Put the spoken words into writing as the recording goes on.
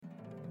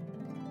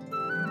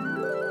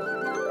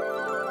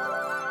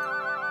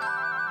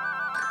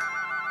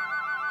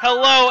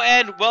Hello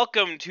and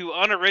welcome to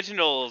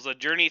Unoriginals, a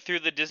journey through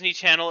the Disney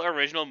Channel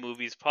original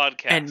movies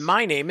podcast. And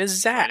my name is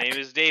Zach. My name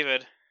is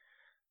David.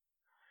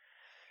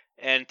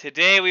 And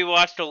today we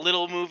watched a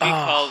little movie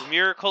called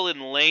Miracle in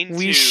Lane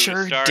 2,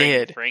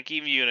 starring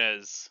Frankie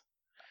Muniz.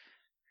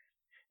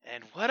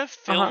 And what a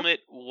film it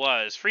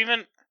was.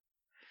 Freeman,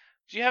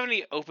 do you have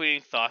any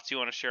opening thoughts you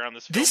want to share on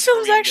this film? This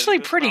film's actually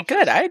pretty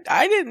good.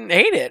 I didn't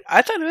hate it.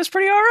 I thought it was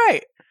pretty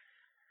alright.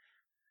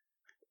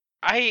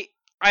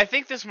 I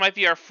think this might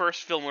be our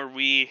first film where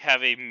we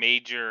have a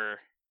major...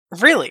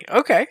 Really?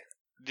 Okay.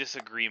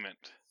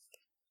 ...disagreement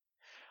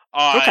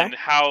on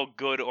how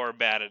good or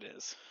bad it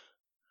is.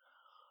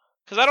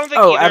 Because I don't think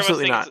either of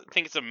us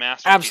think it's a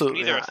masterpiece. Absolutely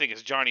neither of us think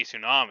it's Johnny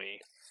Tsunami.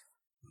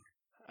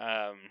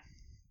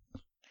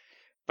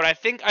 But I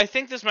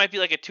think this might be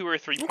like a 2 or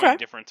 3 point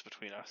difference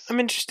between us. I'm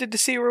interested to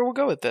see where we'll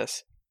go with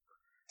this.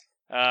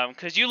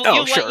 Because you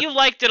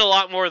liked it a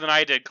lot more than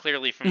I did,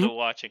 clearly, from the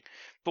watching.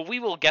 But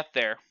we will get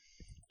there.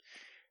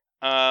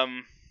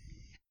 You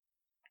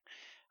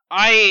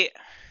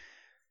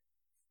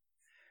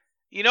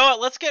know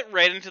what? Let's get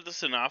right into the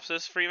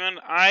synopsis, Freeman.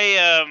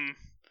 I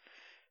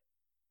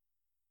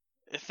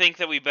think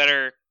that we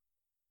better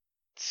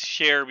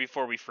share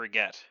before we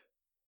forget.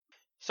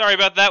 Sorry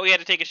about that. We had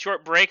to take a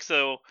short break,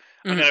 so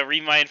I'm going to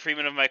remind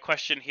Freeman of my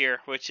question here,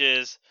 which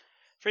is,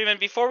 Freeman,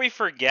 before we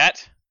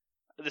forget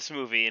this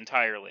movie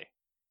entirely,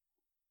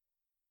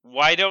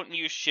 why don't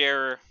you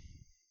share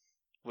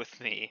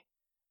with me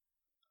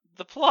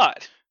the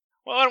plot?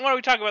 Well, why don't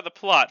we talk about the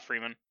plot,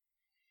 Freeman?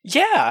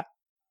 Yeah.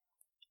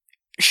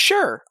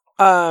 Sure.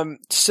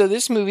 So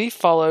this movie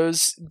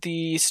follows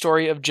the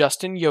story of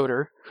Justin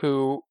Yoder,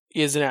 who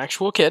is an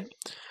actual kid.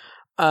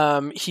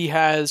 He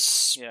has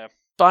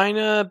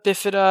spina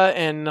bifida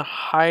and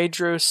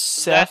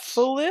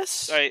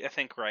hydrocephalus. I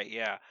think right,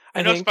 yeah.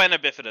 I know spina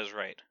bifida is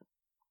right.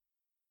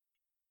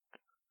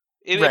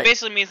 It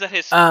basically means that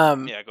his...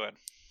 yeah, go ahead.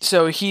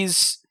 So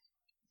his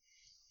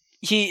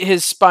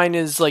spine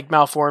is like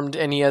malformed,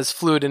 and he has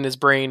fluid in his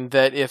brain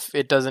that if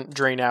it doesn't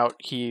drain out,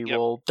 he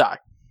will die.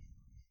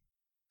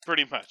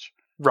 Pretty much.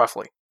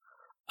 Roughly.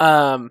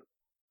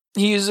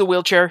 He uses a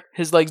wheelchair.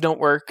 His legs don't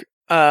work.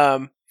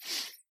 And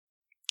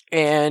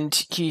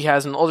he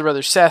has an older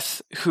brother,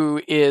 Seth, who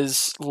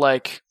is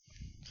like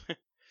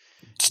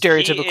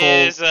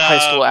stereotypical high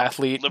school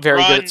athlete, LeBron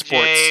very good at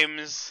sports.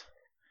 James,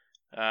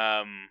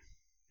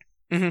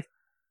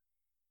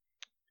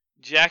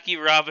 Jackie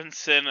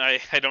Robinson. I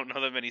don't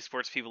know that many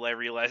sports people. I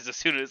realized as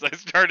soon as I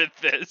started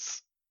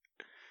this.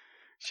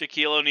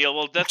 Shaquille O'Neal.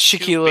 Well, that's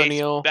Shaquille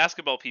O'Neal.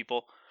 Basketball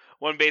people.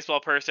 One baseball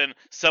person.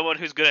 Someone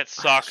who's good at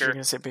soccer. You're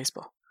gonna say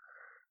baseball.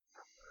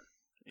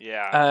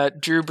 Yeah.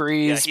 Drew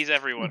Brees. Yeah, he's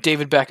everyone.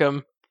 David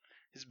Beckham.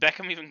 Is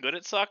Beckham even good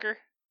at soccer?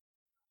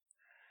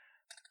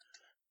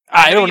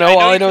 I don't know.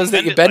 All I know is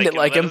that you bend it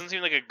like him. That doesn't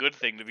seem like a good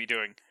thing to be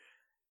doing.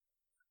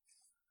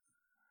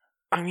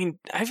 I mean,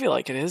 I feel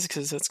like it is,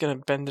 because it's going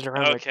to bend it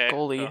around like a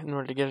goalie in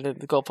order to get it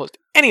at the goalpost.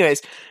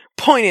 Anyways,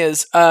 point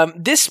is,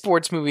 this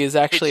sports movie is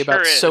actually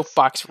about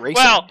soapbox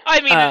racing. Well,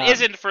 I mean, it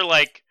isn't for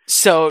like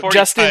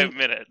 45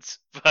 minutes,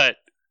 but...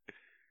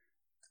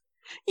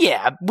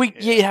 Yeah,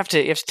 you have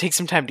to take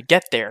some time to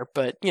get there,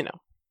 but, you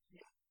know.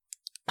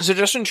 So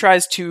Justin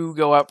tries to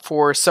go up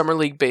for Summer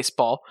League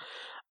Baseball,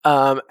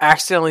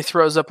 accidentally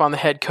throws up on the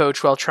head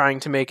coach while trying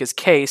to make his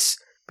case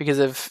because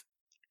of...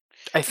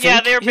 his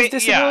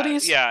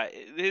disabilities? Yeah,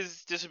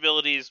 his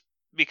disabilities,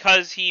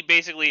 because he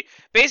basically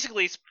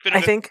spina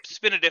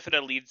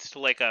bifida leads to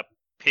like a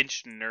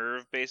pinched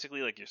nerve,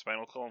 basically, like your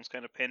spinal column's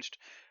kind of pinched.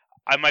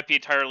 I might be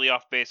entirely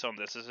off base on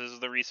this. This is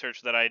the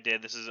research that I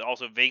did. This is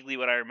also vaguely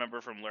what I remember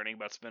from learning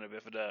about spina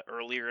bifida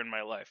earlier in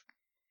my life.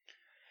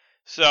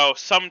 So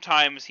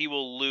sometimes he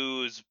will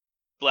lose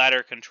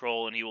bladder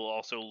control, and he will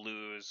also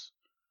lose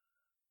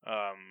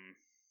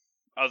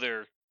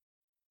other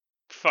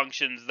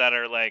functions that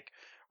are like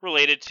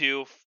related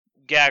to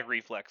gag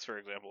reflex, for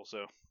example,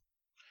 so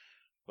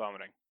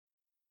vomiting.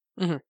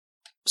 Mm-hmm.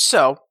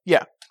 So,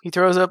 yeah, he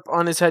throws up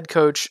on his head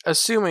coach,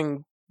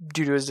 assuming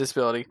due to his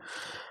disability.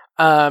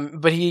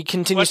 But he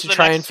continues to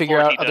try and figure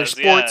out other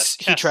sports.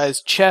 Yeah, he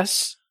tries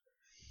chess.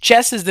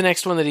 Chess is the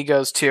next one that he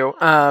goes to.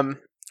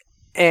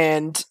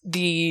 And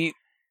the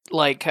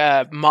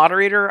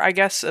moderator, I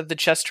guess, of the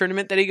chess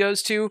tournament that he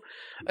goes to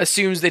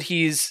assumes that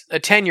he's a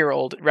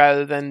 10-year-old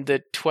rather than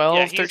the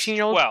 12,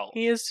 13-year-old 12.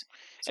 He is.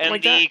 And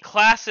like the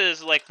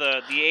classes, like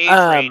the age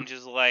range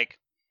is like,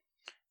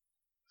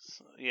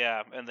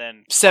 and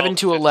then 7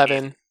 to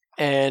 11,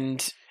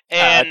 and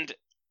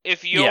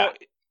if you're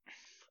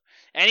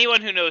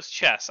anyone who knows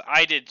chess,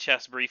 I did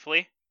chess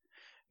briefly,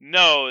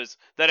 knows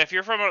that if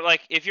you're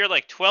if you're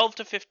 12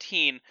 to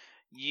 15,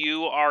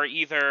 you are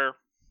either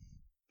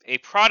a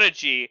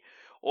prodigy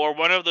or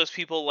one of those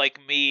people like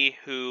me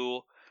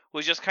who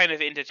was just kind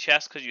of into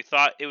chess because you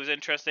thought it was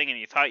interesting and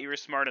you thought you were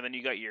smart, and then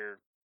you got your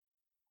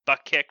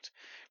butt kicked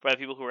by the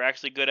people who were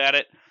actually good at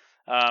it.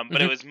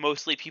 But it was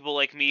mostly people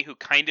like me who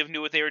kind of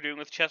knew what they were doing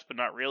with chess, but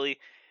not really.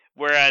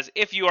 Whereas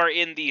if you are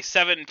in the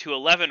 7 to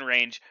 11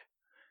 range,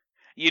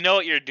 you know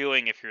what you're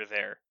doing if you're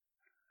there.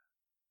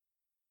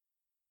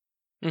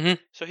 Mm-hmm.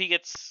 So he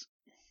gets...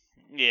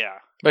 Yeah.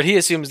 But he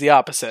assumes the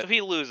opposite. So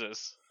he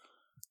loses.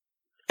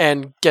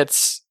 And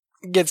gets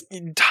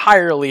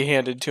entirely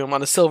handed to him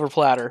on a silver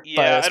platter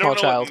by a small child.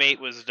 I don't know what mate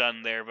was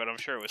done there, but I'm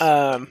sure it was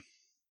something.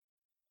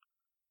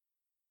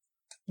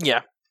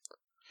 Yeah.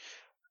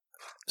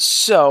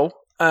 So,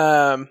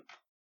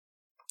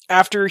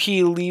 after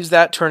he leaves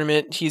that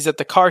tournament, he's at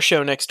the car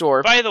show next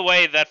door. By the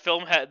way,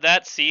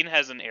 that scene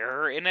has an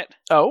error in it.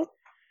 Oh?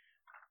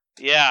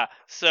 Yeah,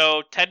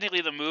 so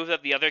technically the move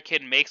that the other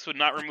kid makes would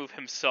not remove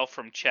himself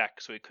from check,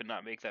 so he could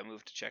not make that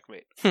move to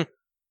checkmate.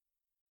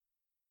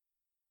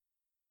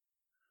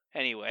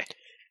 Anyway.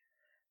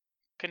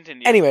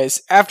 Continue.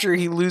 Anyways, after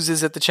he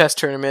loses at the chess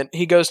tournament,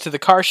 he goes to the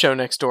car show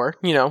next door,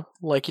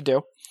 like you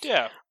do.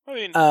 Yeah, I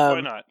mean,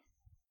 why not?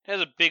 He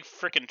has a big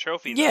frickin'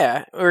 trophy, though.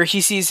 Yeah, or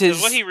he sees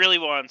his... what he really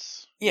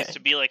wants is to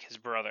be like his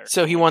brother.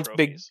 So he wants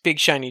big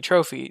shiny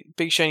trophy.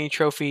 Big shiny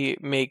trophy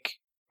make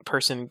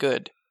person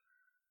good.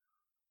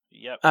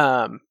 Yep.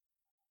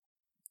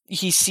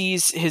 He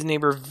sees his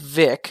neighbor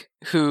Vic,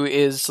 who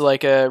is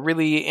like a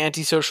really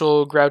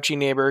antisocial, grouchy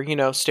neighbor,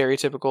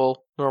 stereotypical,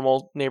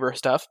 normal neighbor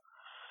stuff.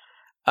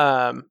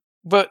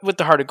 But with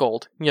the heart of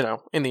gold,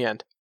 in the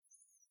end.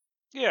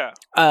 Yeah.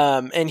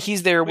 And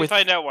he's there we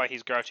find out why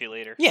he's grouchy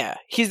later. Yeah,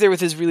 he's there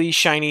with his really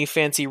shiny,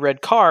 fancy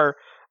red car,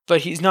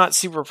 but he's not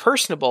super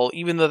personable,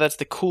 even though that's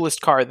the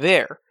coolest car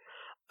there.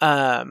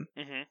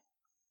 Mm-hmm.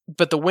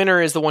 But the winner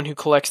is the one who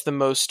collects the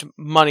most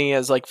money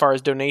as far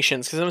as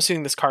donations, because I'm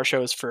assuming this car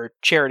show is for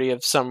charity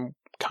of some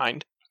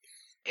kind.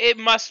 It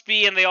must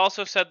be, and they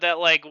also said that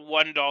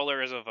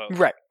 $1 is a vote.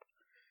 Right.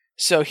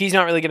 So he's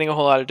not really getting a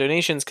whole lot of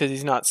donations because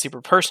he's not super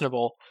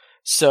personable.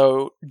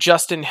 So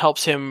Justin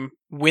helps him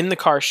win the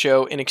car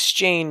show in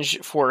exchange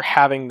for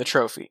having the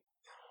trophy.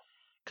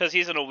 Because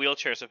he's in a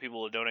wheelchair, so people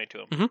will donate to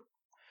him. Mm-hmm.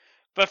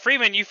 But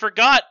Freeman, you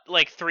forgot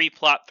 3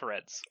 plot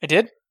threads. I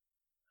did?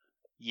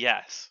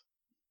 Yes.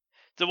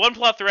 The one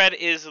plot thread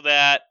is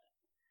that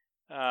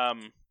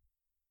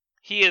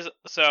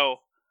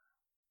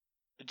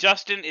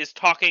Justin is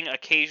talking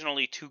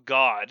occasionally to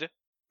God.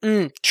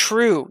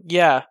 True,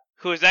 yeah.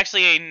 Who is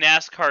actually a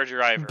NASCAR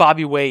driver.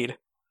 Bobby Wade.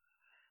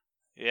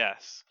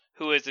 Yes.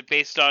 Who is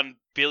based on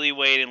Billy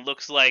Wade and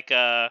looks like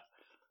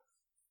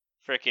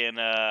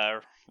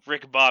frickin'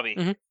 Rick Bobby.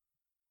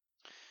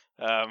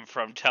 Mm-hmm.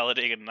 From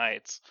Talladega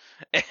Nights.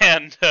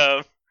 And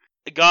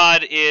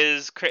God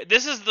is...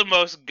 This is the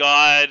most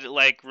God,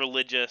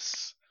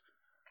 religious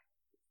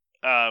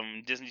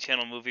Disney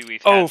Channel movie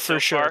we've had so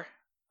far.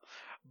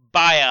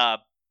 By a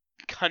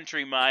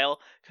country mile,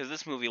 because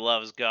this movie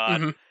loves God.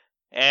 Mm-hmm.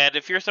 And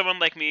if you're someone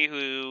like me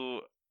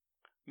who...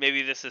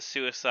 Maybe this is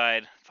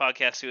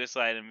podcast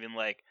suicide, and being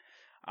like,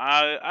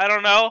 I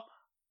don't know.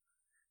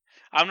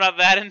 I'm not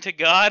that into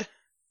God.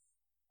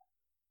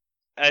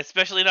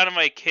 Especially not in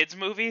my kids'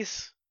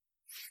 movies.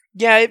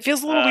 Yeah, it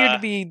feels a little weird to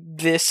be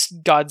this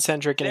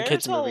God-centric in a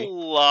kids' movie. There's a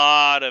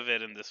lot of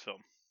it in this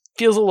film.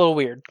 Feels a little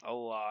weird. A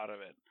lot of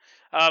it.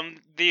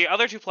 The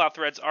other 2 plot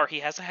threads are he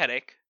has a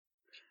headache.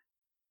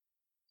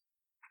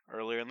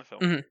 Earlier in the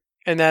film. Mm-hmm.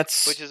 And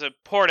that's... Which is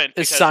important.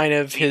 A sign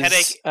of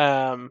his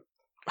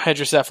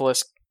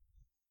hydrocephalus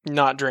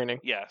not draining.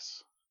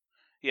 Yes.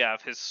 Yeah,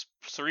 of his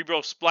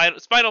cerebral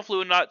spinal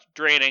fluid not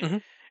draining. Mm-hmm.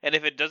 And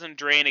if it doesn't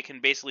drain, it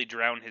can basically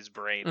drown his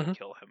brain and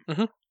kill him.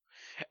 Mm-hmm.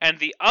 And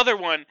the other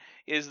one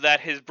is that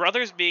his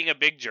brother's being a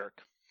big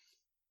jerk.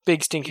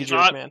 Big stinky jerk,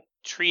 not man.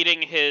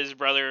 Treating his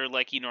brother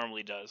like he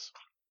normally does.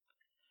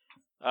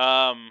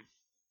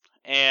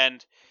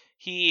 And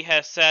he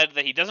has said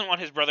that he doesn't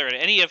want his brother at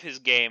any of his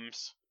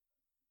games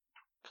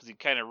because he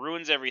kind of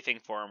ruins everything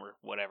for him or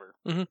whatever.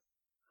 Mm-hmm.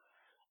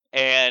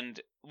 And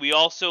we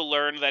also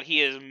learned that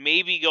he is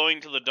maybe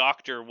going to the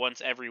doctor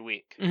once every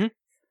week. Mm-hmm.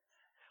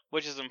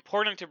 Which is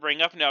important to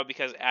bring up now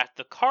because at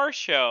the car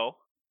show,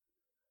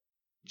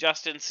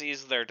 Justin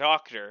sees their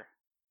doctor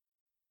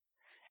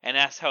and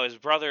asks how his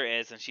brother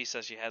is, and she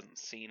says she hasn't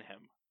seen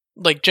him.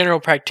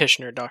 General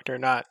practitioner doctor,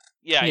 not...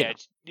 Yeah,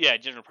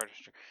 general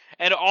practitioner.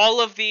 And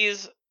all of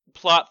these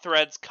plot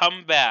threads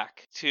come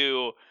back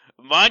to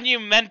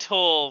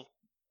monumental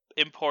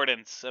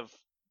importance of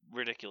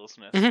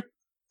ridiculousness. Mm-hmm.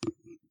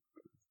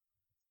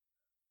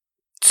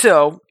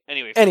 So,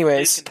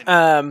 anyways,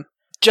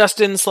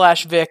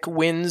 Justin/Vic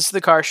wins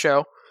the car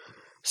show.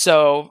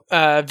 So,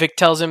 Vic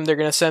tells him they're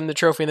going to send the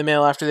trophy in the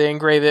mail after they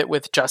engrave it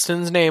with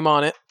Justin's name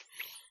on it.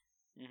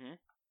 Mm-hmm.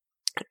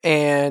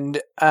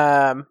 And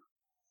a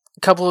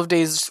couple of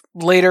days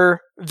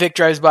later, Vic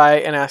drives by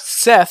and asks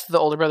Seth, the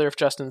older brother, if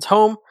Justin's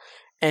home,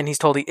 and he's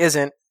told he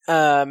isn't.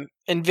 And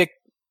Vic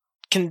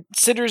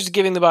considers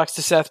giving the box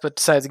to Seth, but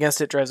decides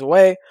against it, drives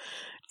away.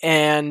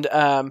 And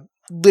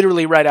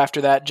literally right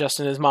after that,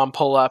 Justin and his mom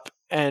pull up,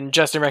 and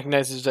Justin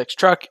recognizes Vic's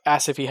truck,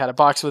 asks if he had a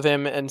box with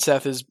him, and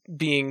Seth is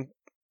being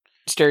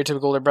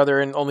stereotypical older brother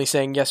and only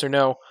saying yes or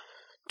no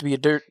to be a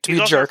jerk. He's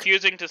also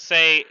refusing to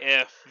say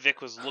if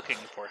Vic was looking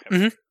for him.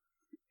 Mm-hmm.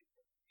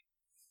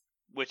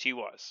 Which he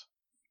was.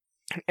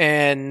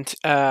 And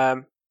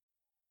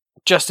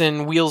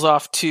Justin wheels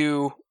off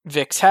to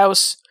Vic's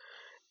house,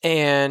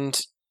 and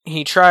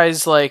he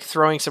tries like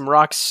throwing some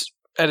rocks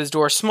at his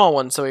door, small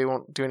ones, so he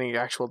won't do any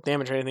actual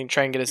damage or anything, to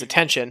try and get his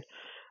attention.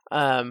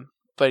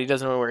 But he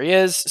doesn't know where he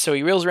is, so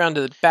he wheels around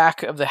to the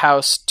back of the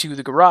house to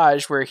the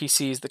garage where he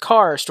sees the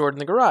car stored in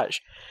the garage.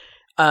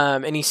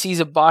 And he sees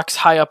a box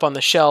high up on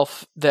the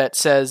shelf that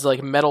says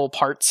like metal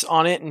parts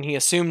on it, and he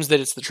assumes that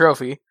it's the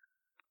trophy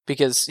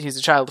because he's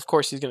a child. Of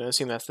course, he's going to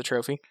assume that's the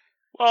trophy.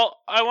 Well,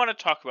 I want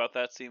to talk about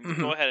that scene.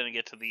 Go ahead and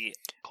get to the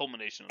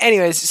culmination.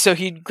 Anyways, so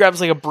he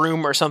grabs like a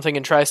broom or something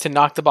and tries to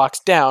knock the box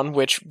down,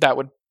 which that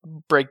would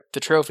break the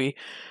trophy.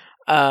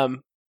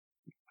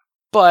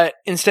 But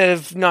instead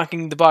of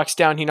knocking the box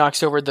down, he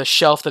knocks over the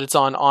shelf that it's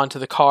on onto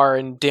the car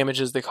and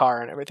damages the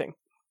car and everything.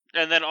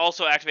 And then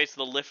also activates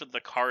the lift that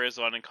the car is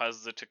on and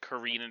causes it to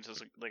careen into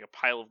like a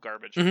pile of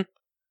garbage.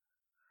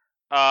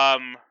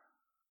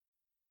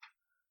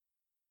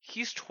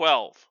 He's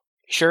 12.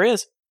 He sure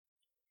is.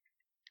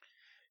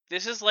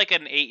 This is like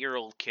an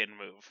 8-year-old kid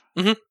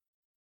move.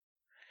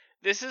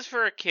 This is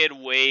for a kid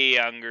way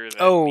younger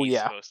than he's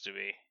supposed to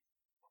be.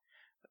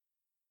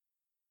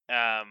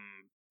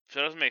 So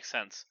it doesn't make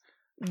sense.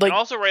 Like, and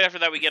also, right after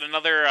that, we get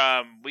another.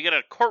 We get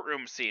a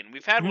courtroom scene.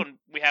 We've had one.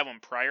 We had one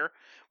prior.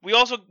 We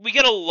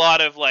get a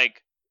lot of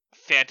like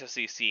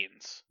fantasy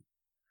scenes,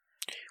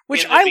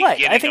 which I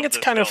like. I think it's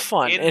kind of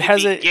fun. It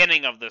has a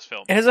beginning of this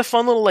film. It has a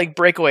fun little like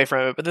breakaway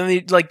from it, but then,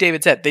 they, like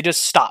David said, they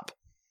just stop.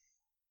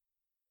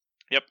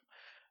 Yep.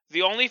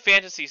 The only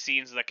fantasy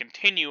scenes that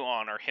continue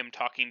on are him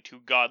talking to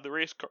God, the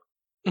race car.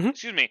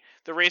 Excuse me,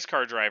 the race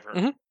car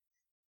driver.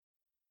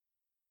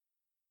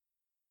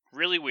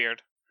 Really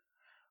weird.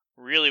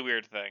 Really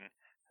weird thing.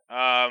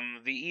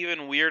 The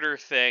even weirder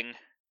thing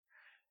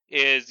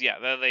is,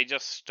 that they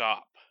just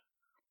stop.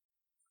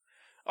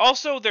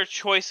 Also, their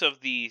choice of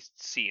the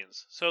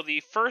scenes. So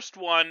the first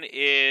one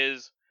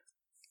is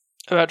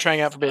about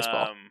trying out for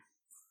baseball.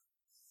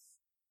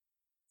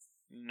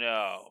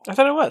 No. I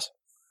thought it was.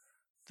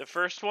 The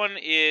first one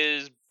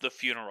is the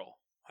funeral,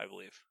 I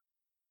believe.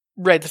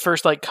 Right, the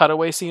first like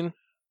cutaway scene.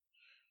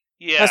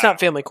 Yeah. That's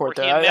not Family Court,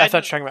 though. I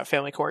thought you were talking about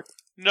Family Court.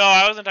 No,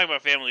 I wasn't talking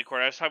about Family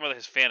Court. I was talking about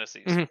his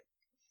fantasies.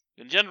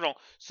 In general.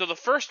 So the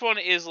first one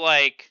is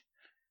like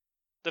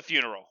the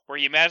funeral, where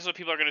he imagines what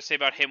people are going to say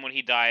about him when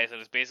he dies, and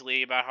it's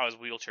basically about how his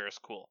wheelchair is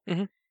cool.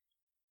 Then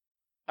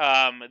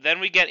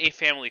we get a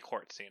Family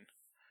Court scene.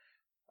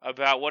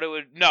 About what it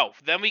would... No,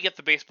 then we get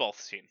the baseball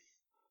scene.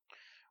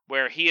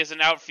 Where he is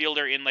an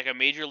outfielder in like a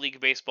Major League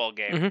Baseball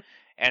game,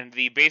 and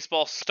the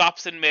baseball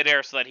stops in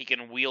midair so that he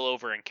can wheel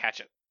over and catch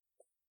it.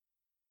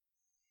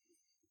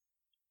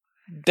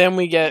 Then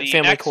we get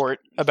Family Court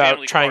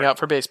about trying out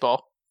for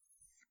baseball.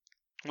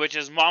 Which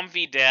is Mom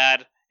v.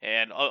 Dad,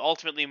 and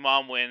ultimately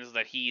Mom wins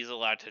that he's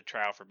allowed to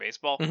try out for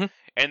baseball.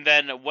 And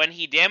then when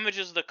he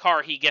damages the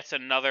car, he gets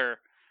another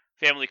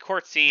Family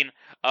Court scene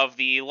of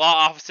the law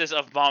offices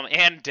of Mom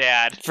and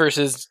Dad.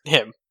 Versus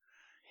him.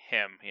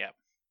 Yep.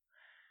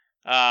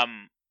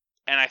 And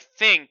I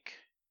think...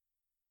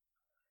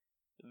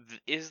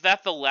 Is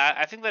that the last...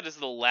 I think that is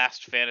the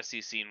last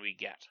fantasy scene we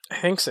get. I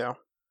think so.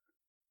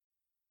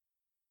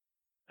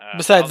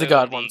 Besides the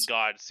God ones.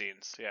 God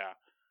scenes, yeah.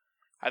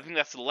 I think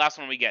that's the last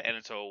one we get, and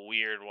it's a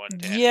weird one.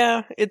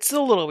 Yeah, it's a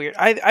little weird.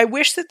 I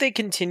wish that they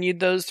continued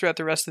those throughout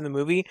the rest of the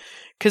movie,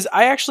 because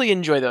I actually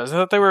enjoy those. I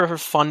thought they were a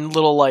fun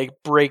little like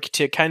break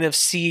to kind of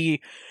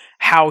see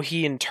how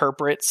he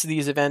interprets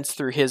these events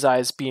through his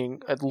eyes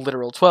being a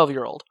literal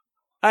 12-year-old.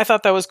 I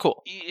thought that was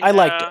cool. Yeah, I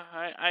liked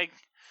it.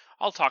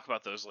 I'll talk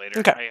about those later.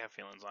 Okay. I have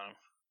feelings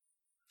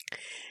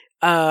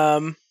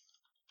on them.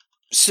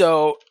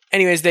 So,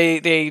 anyways,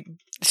 they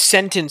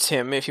sentence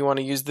him, if you want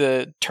to use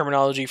the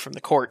terminology from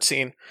the court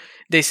scene.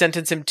 They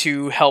sentence him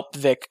to help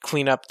Vic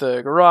clean up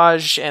the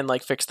garage and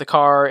like fix the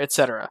car,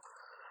 etc.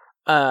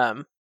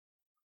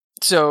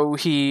 So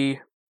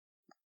he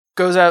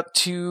goes out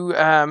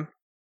to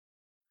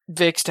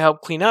Vic's to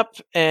help clean up,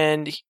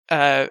 and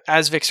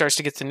as Vic starts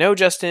to get to know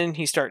Justin,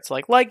 he starts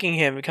like liking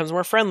him, becomes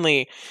more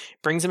friendly,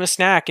 brings him a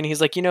snack, and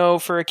he's like,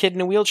 for a kid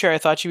in a wheelchair, I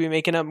thought you'd be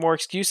making up more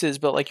excuses,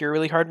 but like you're a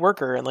really hard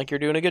worker and like you're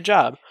doing a good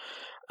job.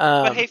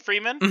 But hey,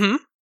 Freeman,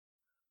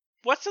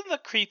 what's in the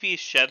creepy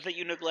shed that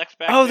you neglect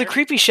back there? Oh, the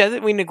creepy shed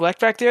that we neglect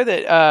back there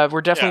that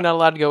we're definitely not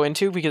allowed to go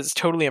into because it's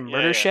totally a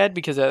murder shed,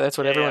 because that's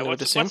what everyone would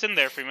assume. What's in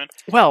there, Freeman?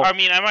 Well, I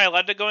mean, am I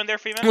allowed to go in there,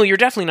 Freeman? Well, you're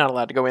definitely not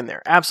allowed to go in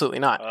there. Absolutely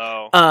not.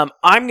 Oh.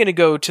 I'm going to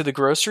go to the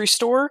grocery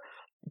store.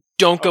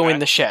 Don't go in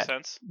the shed.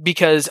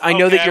 Because I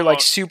know that you're like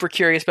super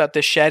curious about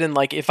this shed, and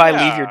like if I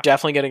leave, you're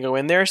definitely going to go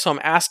in there, so I'm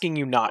asking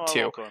you not to.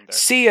 I won't go in there.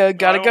 See ya,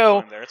 gotta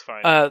go. It's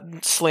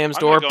fine. Slams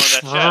door.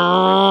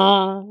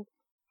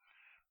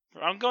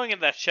 I'm going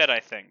in that shed, I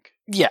think.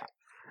 Yeah.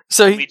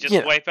 So we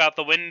just wipe out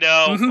the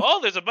window. Oh,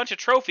 there's a bunch of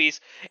trophies.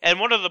 And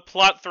one of the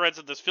plot threads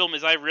of this film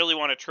is I really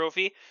want a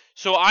trophy.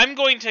 So I'm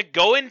going to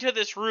go into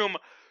this room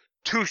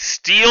to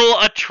steal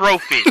a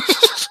trophy.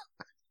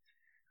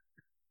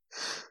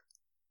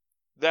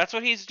 That's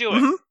what he's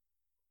doing.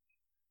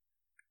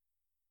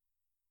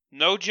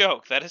 No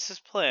joke. That is his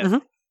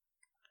plan.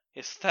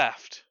 Is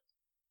theft.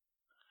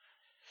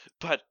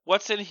 But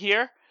what's in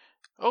here?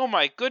 Oh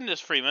my goodness,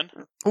 Freeman.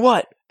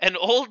 What? An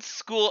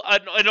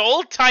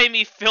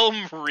old-timey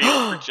film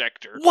reel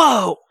projector.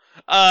 Whoa!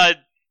 A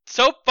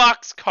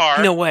soapbox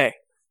car. No way.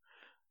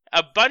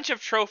 A bunch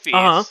of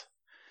trophies.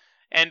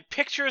 And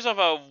pictures of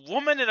a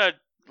woman and a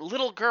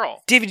little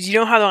girl. David, do you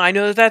know how I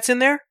know that that's in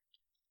there?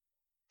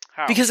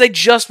 How? Because I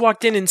just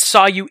walked in and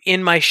saw you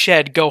in my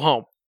shed go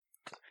home.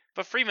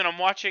 But Freeman, I'm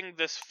watching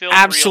this film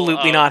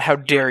Absolutely reel not. How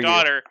dare you?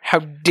 Daughter. How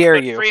dare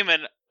you?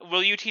 Freeman,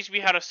 will you teach me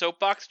how to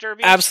soapbox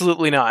derby?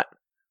 Absolutely not.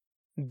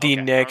 The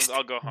next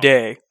I'll go home.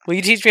 day. Will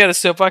you teach me how to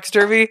soapbox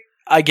derby?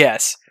 I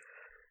guess.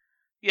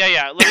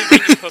 Yeah. Let me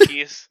bring you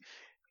cookies.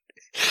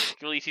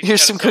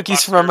 Here's some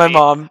cookies from my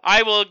mom.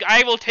 I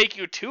will take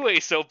you to a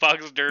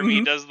soapbox derby.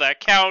 Mm-hmm. Does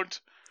that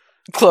count?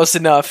 Close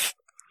enough.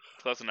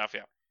 Close enough,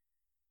 yeah.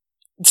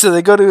 So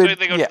they go to to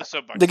the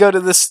soapbox. They go to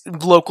this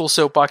local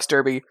soapbox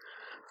derby,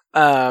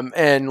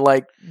 and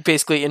like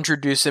basically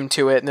introduce him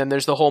to it, and then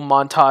there's the whole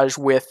montage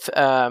with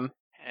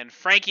and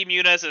Frankie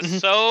Muniz is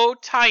so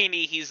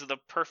tiny, he's the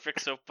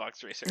perfect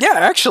soapbox racer. Yeah,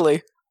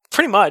 actually,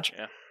 pretty much.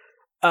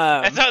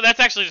 Yeah. That's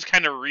actually just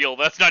kind of real.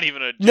 That's not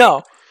even a joke.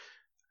 No.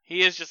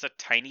 He is just a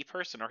tiny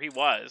person, or he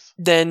was.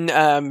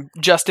 Then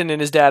Justin and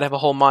his dad have a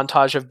whole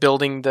montage of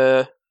building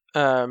the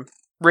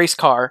race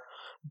car.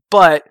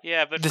 But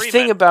the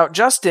thing about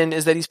Justin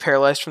is that he's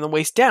paralyzed from the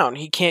waist down.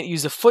 He can't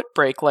use a foot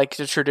brake like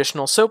the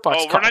traditional soapbox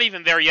car. Oh, we're not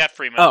even there yet,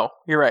 Freeman. Oh,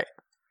 you're right.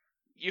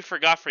 You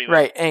forgot, Freeman.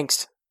 Right,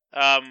 angst.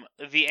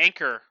 The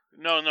anchor...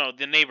 No,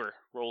 the neighbor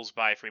rolls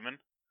by, Freeman.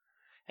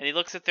 And he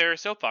looks at their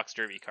soapbox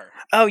derby car.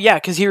 Oh, yeah,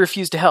 because he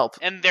refused to help.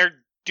 And they're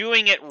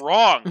doing it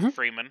wrong,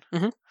 Freeman.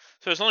 Mm-hmm. So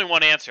there's only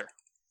one answer.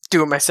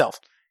 Do it myself.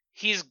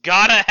 He's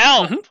gotta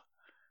help! Mm-hmm.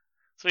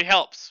 So he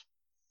helps.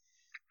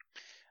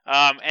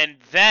 And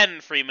then,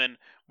 Freeman...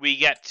 We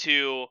get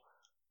to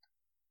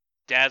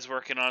Dad's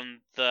working on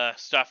the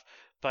stuff,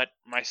 but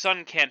my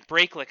son can't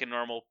brake like a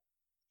normal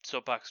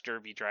soapbox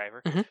derby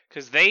driver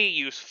because they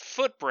use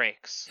foot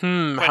brakes.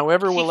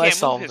 However, will I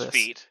solve this?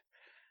 Feet.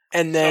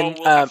 And then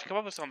so we'll have to come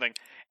up with something.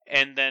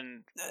 And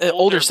then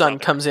older son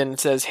comes in and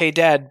says, "Hey,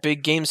 Dad,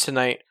 big games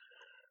tonight.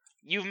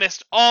 You've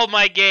missed all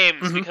my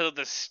games because of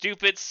the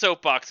stupid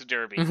soapbox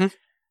derby.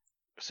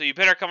 So you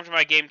better come to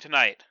my game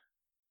tonight."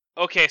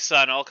 Okay,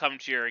 son, I'll come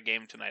to your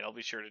game tonight. I'll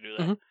be sure to do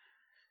that.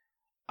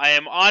 I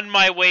am on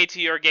my way to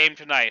your game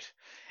tonight,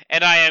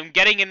 and I am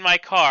getting in my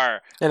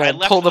car. And I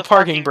pull the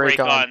parking brake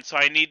on, so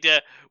I need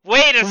to...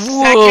 Wait a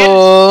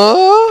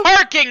second!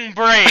 Parking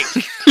brake!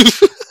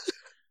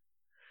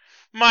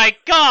 My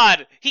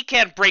God! He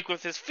can't brake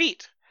with his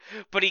feet,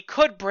 but he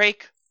could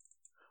brake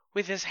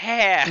with his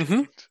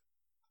hand.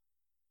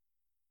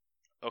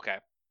 Okay.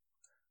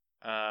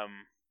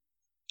 And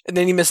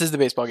then he misses the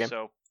baseball game.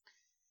 So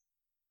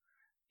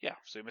he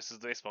misses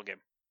the baseball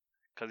game,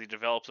 because he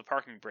develops a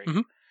parking brake.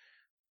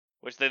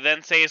 Which they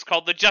then say is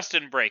called the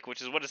Justin brake,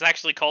 which is what it's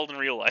actually called in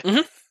real life.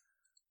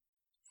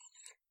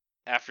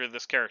 After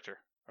this character,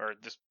 or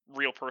this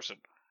real person.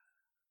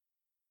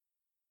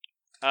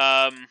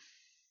 So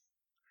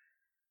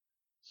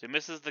he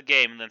misses the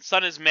game, and then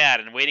son is mad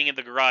and waiting in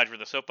the garage where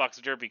the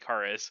soapbox derby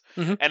car is.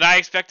 And I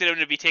expected him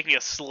to be taking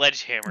a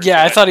sledgehammer.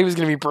 Yeah, I thought he was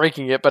going to be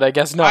breaking it, but I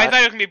guess not. I thought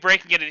he was going to be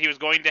breaking it, and he was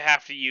going to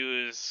have to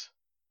use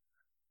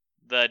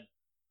the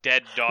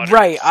dead daughter.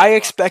 Right, I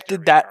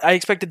expected that. I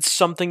expected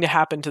something to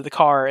happen to the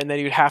car, and then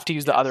he would have to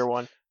use the other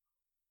one.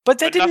 But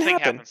that didn't happen.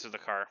 Nothing happens to the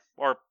car.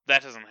 Or,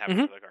 that doesn't happen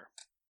to the car.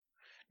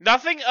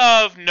 Nothing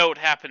of note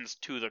happens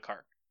to the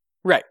car.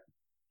 Right.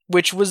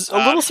 Which was a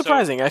little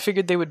surprising. I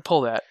figured they would pull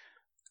that.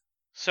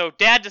 So,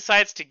 Dad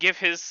decides to give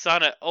his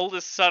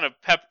oldest son a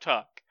pep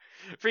talk.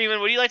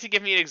 Freeman, would you like to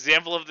give me an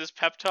example of this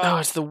pep talk? Oh,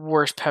 it's the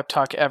worst pep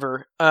talk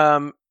ever.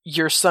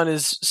 Your son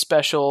is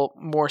special.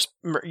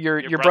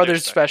 Your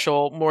brother's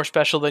special. More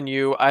special than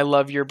you. I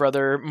love your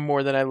brother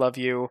more than I love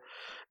you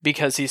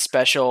because he's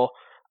special.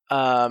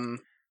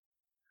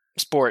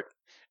 Sport.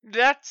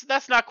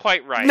 That's not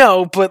quite right.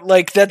 No, but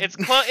like that. It's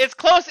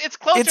close. It's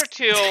closer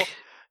to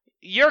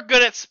you're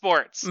good at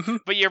sports,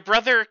 but your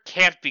brother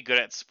can't be good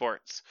at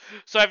sports.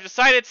 So I've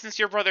decided, since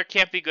your brother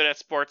can't be good at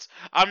sports,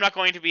 I'm not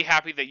going to be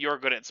happy that you're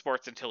good at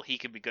sports until he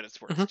can be good at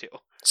sports too.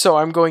 So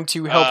I'm going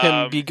to help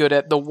him be good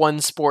at the one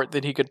sport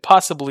that he could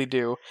possibly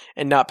do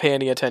and not pay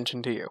any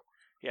attention to you.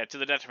 Yeah, to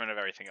the detriment of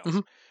everything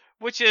else.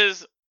 Which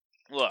is,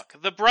 look,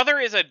 the brother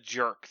is a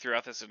jerk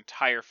throughout this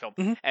entire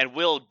film, and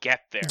will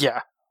get there.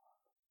 Yeah.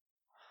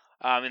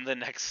 In the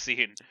next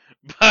scene.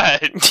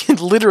 But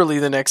literally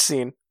the next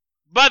scene.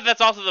 But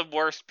that's also the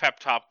worst pep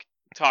talk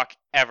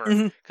ever.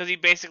 Because he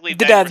basically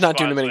the dad's not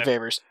doing him any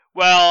favors.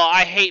 Well,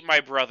 I hate my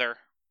brother.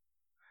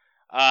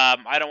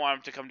 I don't want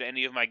him to come to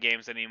any of my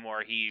games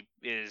anymore. He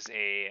is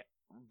a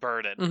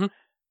burden. And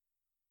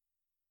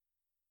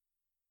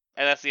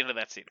that's the end of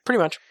that scene. Pretty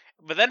much.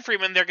 But then,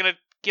 Freeman, they're going to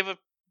give a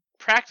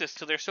practice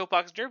to their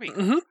soapbox derby.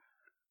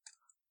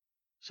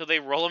 So they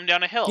roll him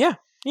down a hill. Yeah,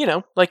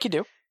 like you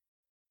do.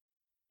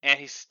 And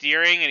he's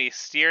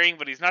steering,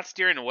 but he's not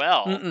steering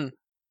well.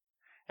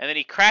 And then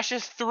he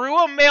crashes through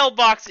a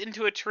mailbox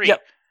into a tree.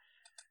 Yep.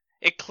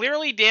 It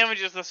clearly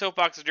damages the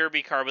soapbox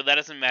derby car, but that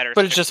doesn't matter.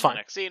 But it's just fine.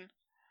 Next scene.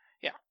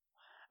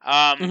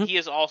 Yeah. He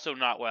is also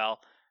not well.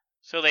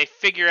 So they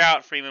figure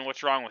out, Freeman,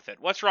 what's wrong with it.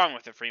 What's wrong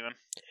with it, Freeman?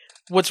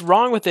 What's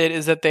wrong with it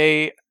is that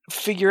they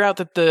figure out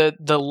that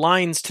the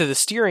lines to the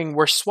steering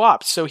were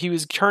swapped. So he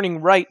was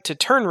turning right to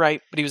turn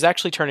right, but he was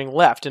actually turning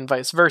left and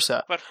vice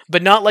versa.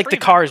 But not like Freeman.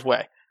 The car's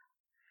way.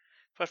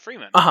 But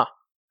Freeman. Uh-huh.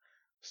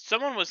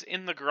 Someone was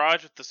in the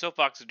garage with the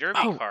soapbox derby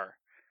car.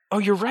 Oh,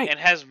 you're right. And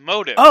has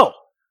motive. Oh,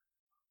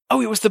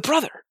 it was the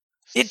brother.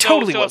 It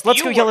totally was.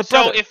 Let's go yell at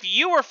brother. So if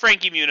you were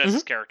Frankie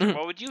Muniz' character,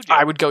 what would you do?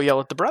 I would go yell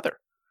at the brother.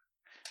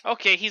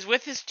 Okay, he's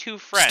with his two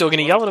friends. Still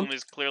gonna yell at him. Whom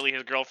is clearly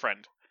his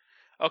girlfriend.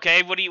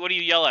 Okay, what do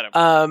you yell at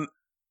him?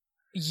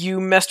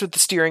 You messed with the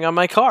steering on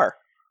my car.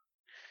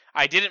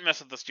 I didn't mess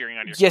with the steering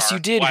on your car. Yes, you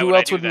did. Who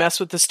else would mess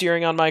with the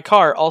steering on my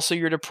car? Also,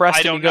 you're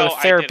depressed and you go to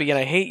therapy, and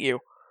I hate you.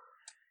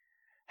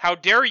 How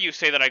dare you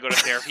say that I go to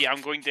therapy?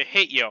 I'm going to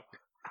hit you.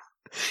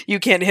 You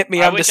can't hit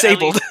me. I'm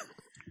disabled.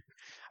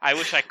 I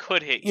wish I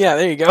could hit you. Yeah,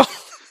 there you go.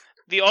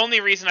 The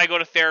only reason I go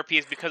to therapy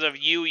is because of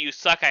you. You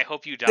suck. I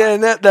hope you die.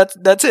 And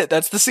that's it.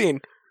 That's the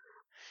scene.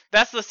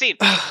 That's the scene.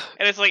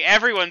 And it's like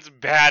everyone's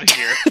bad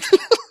here.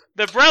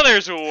 The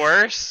brother's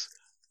worse.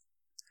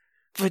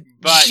 But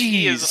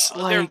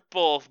they're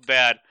both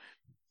bad.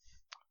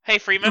 Hey,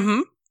 Freeman.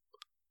 Mm-hmm.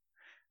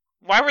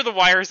 Why were the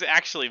wires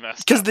actually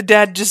messed up? Because the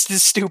dad just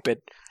is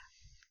stupid.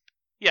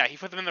 Yeah, he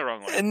put them in the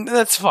wrong way. And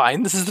that's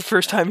fine. This is the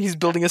first time he's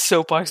building a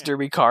soapbox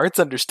derby car. It's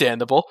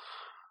understandable.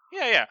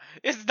 Yeah.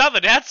 It's not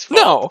the dad's fault.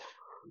 No.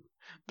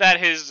 That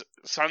his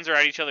sons are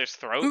at each other's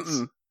throats.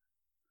 Mm-mm.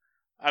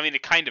 I mean,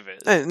 it kind of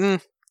is.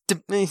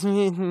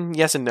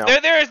 Yes and no.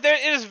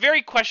 It is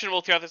very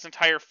questionable throughout this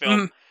entire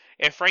film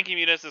if Frankie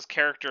Muniz's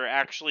character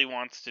actually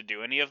wants to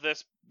do any of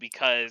this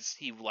because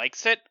he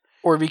likes it,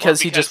 or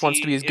because he just wants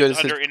to be as good as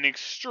under an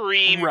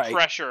extreme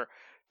pressure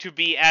to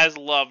be as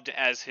loved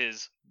as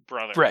his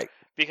brother. Right.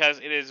 Because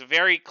it is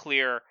very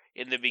clear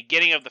in the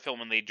beginning of the film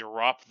when they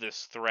drop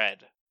this thread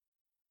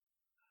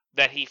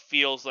that he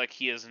feels like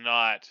he is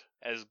not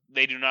as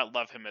they do not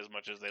love him as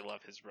much as they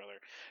love his brother,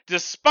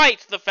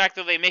 despite the fact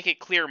that they make it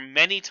clear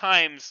many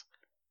times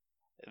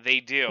they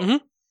do. Mm-hmm.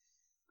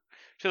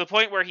 To the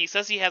point where he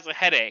says he has a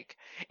headache,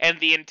 and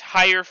the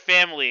entire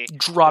family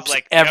drops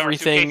like,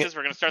 everything.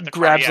 We're gonna start the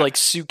grabs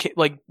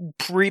like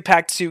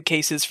pre-packed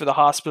suitcases for the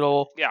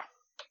hospital. Yeah,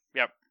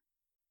 yep,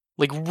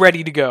 like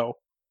ready to go.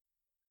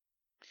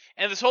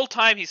 And this whole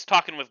time he's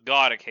talking with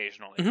God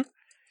occasionally, and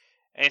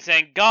he's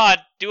saying, "God,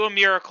 do a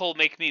miracle,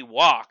 make me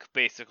walk,"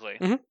 basically.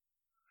 Mm-hmm.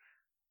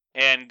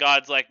 And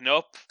God's like,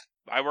 "Nope,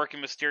 I work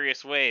in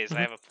mysterious ways.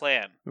 I have a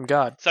plan."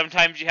 God.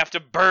 Sometimes you have to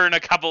burn a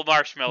couple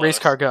marshmallows. Race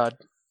car God.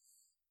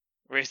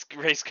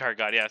 Race car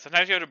God, yeah.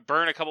 Sometimes you have to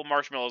burn a couple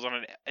marshmallows on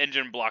an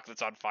engine block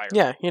that's on fire.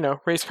 Yeah,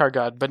 race car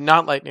God, but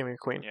not Lightning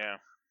McQueen. Yeah.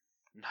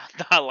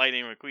 Not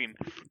Lightning McQueen.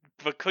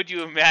 But could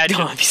you imagine?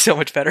 Oh, it'd be so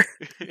much better.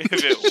 If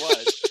it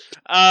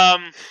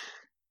was.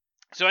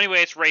 So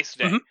anyway, it's race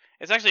day. Mm-hmm.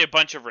 It's actually a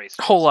bunch of races.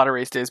 A whole lot of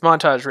race days.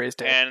 Montage race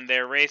day. And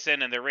they're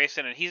racing, and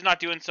he's not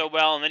doing so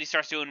well, and then he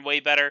starts doing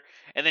way better,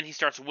 and then he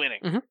starts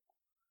winning. Mm-hmm.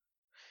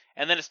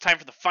 And then it's time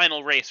for the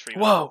final race for you.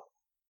 Whoa.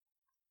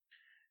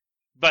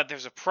 But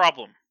there's a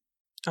problem.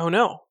 Oh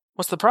no.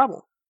 What's the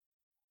problem?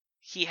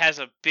 He has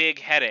a big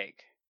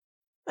headache.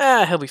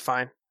 He'll be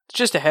fine. It's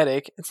just a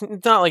headache. It's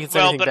not like it's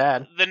anything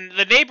bad.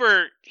 The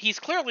neighbor, he's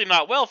clearly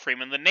not well,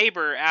 Freeman. The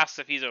neighbor asks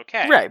if he's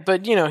okay. Right,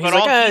 but he's like,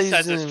 all he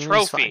says is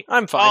trophy. Fine.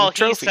 I'm fine. All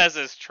trophy. He says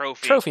is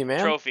trophy. Trophy,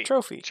 man. Trophy.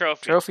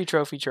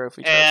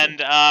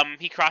 And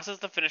he crosses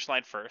the finish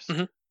line first,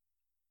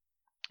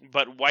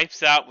 but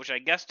wipes out, which I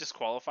guess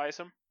disqualifies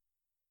him.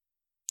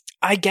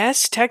 I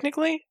guess,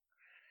 technically.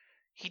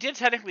 He did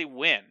technically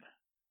win.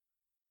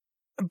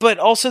 But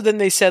also then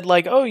they said,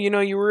 like, oh,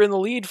 you were in the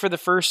lead for the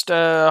first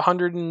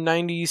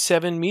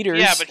 197 meters.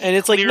 Yeah, but and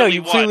it's like, no,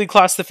 you clearly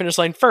crossed the finish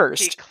line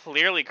first. He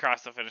clearly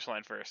crossed the finish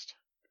line first.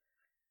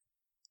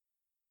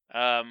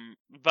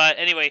 But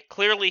anyway,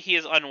 clearly he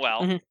is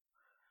unwell. Mm-hmm.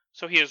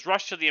 So he is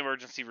rushed to the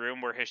emergency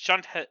room where his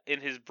shunt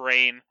in his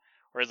brain,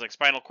 or his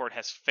spinal cord,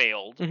 has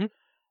failed. Mm-hmm.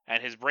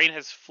 And his brain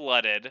has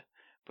flooded.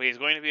 But he's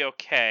going to be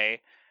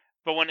okay.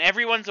 But when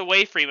everyone's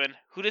away, Freeman,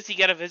 who does he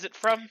get a visit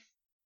from?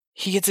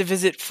 He gets a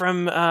visit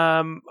from,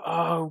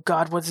 oh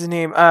God, what's his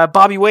name?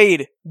 Bobby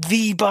Wade.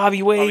 The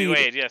Bobby Wade. Bobby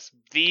Wade, yes.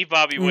 The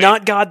Bobby Wade.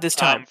 Not God this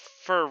time.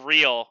 For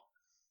real.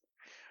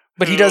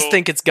 But he does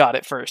think it's God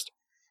at first.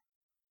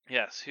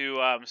 Yes,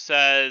 who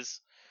says,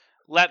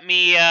 let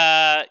me,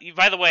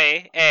 by the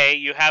way,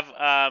 you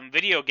have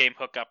video game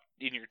hookup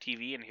in your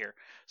TV in here.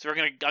 So I'm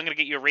gonna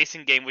get you a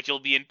racing game, which you'll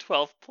be in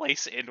 12th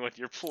place in when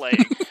you're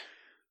playing.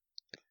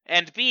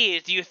 And B,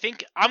 do you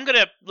think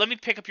let me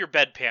pick up your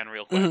bedpan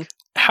real quick. Mm-hmm.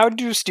 How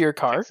do you steer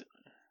car?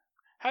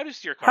 How do you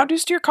steer car? How do you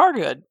steer car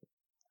good?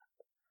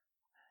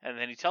 And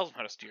then he tells him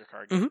how to steer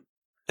car good. Mm-hmm.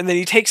 And then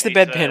he takes the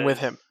bedpan with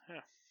him.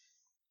 Yeah.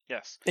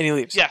 Yes. And he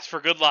leaves. Yes, for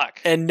good luck.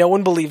 And no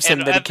one believes him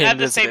that he came and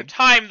visited. At the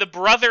same time, the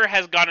brother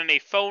has gotten a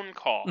phone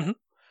call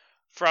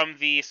from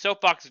the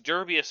Soapbox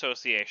Derby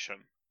Association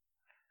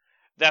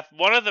that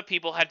one of the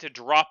people had to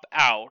drop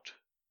out.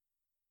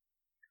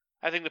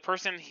 I think the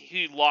person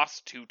he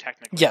lost to,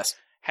 technically,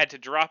 had to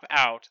drop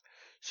out,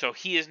 so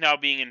he is now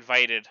being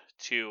invited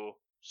to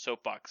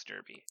Soapbox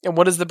Derby. And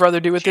what does the brother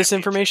do with this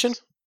information?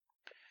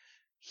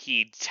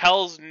 He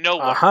tells no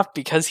one.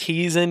 Because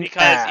he's an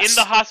Because ass. in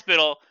the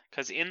hospital,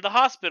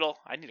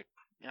 I'm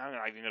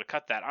not even going to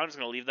cut that. I'm just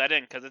going to leave that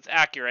in because it's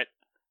accurate.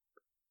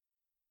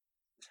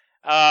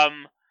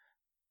 Also,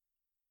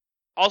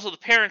 the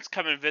parents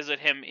come and visit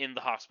him in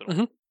the hospital.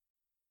 Mm-hmm.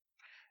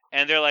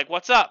 And they're like,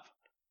 "What's up?"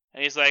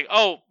 And he's like,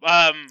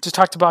 just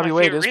talk to Bobby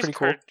Wade. It was pretty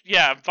cool.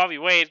 Yeah, Bobby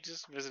Wade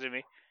just visited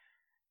me.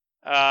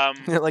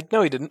 Like,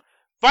 no, he didn't.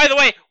 By the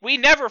way, we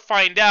never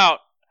find out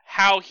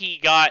how he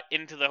got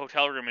into the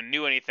hotel room and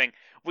knew anything.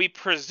 We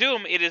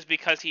presume it is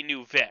because he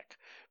knew Vic.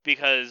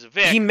 Because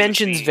Vic... He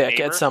mentions Vic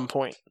at some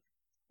point.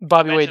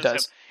 Bobby Wade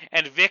does. Him,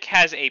 and Vic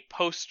has a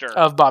poster...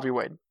 Of Bobby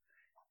Wade.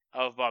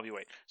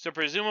 So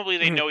presumably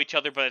they know each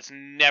other, but it's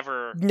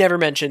never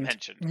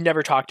mentioned.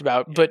 Never talked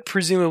about. Yeah. But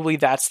presumably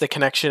that's the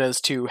connection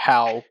as to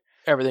how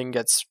everything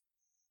gets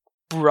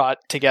brought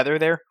together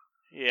there.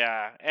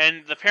 Yeah,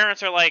 and the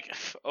parents are like,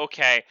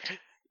 okay,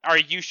 are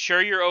you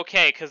sure you're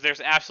okay? Because there's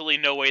absolutely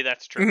no way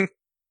that's true.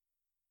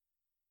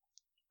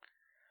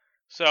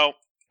 So,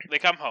 they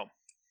come home.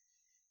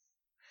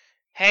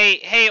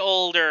 Hey,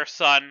 older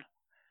son.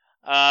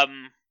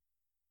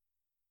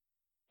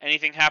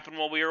 Anything happened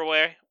while we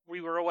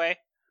were away?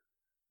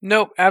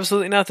 Nope,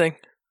 absolutely nothing.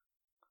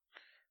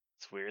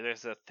 It's weird.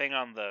 There's a thing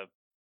on the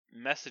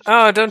messages.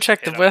 Oh, don't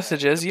check the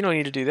messages. You don't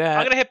need to do that.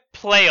 I'm going to hit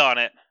play on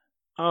it.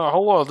 Oh,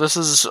 hello. This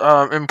is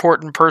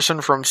important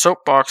person from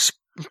Soapbox.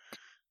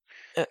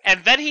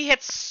 And then he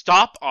hits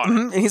stop on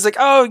it. And he's like,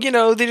 oh,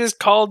 they just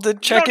called to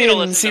check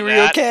in and see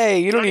we're okay.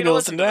 You don't need to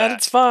listen to that.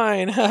 It's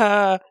fine.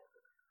 And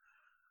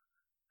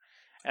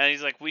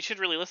he's like, we should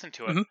really listen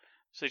to it.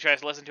 So he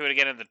tries to listen to it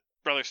again, and the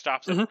brother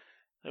stops him.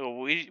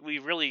 We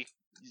really...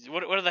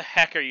 What the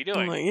heck are you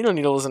doing? Like, you don't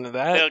need to listen to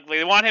that.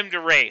 They want him to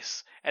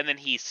race, and then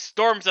he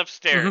storms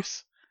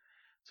upstairs.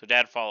 So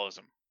Dad follows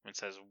him and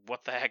says,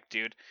 what the heck,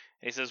 dude?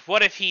 And he says,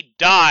 what if he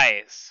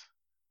dies?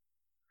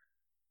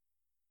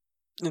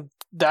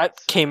 That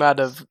came out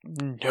of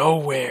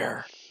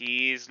nowhere.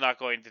 He's not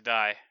going to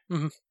die.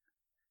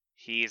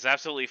 He's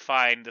absolutely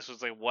fine. This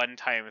was a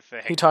one-time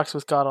thing. He talks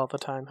with God all the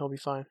time. He'll be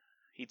fine.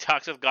 He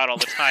talks with God all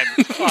the time.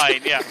 It's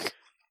fine, yeah.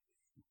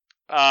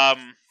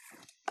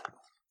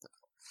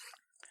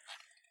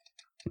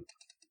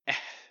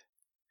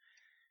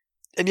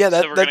 And yeah,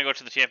 so we're gonna go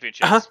to the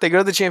championships. They go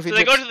to the championships.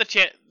 So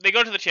they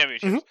go to the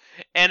championships,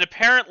 and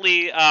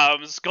apparently,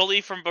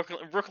 Scully from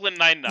Brooklyn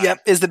Nine-Nine.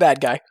 Yep, is the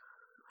bad guy.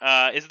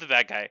 Is the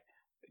bad guy,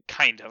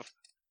 kind of.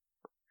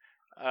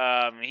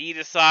 He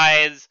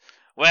decides,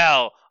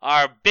 well,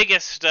 our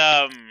biggest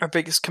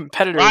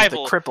competitor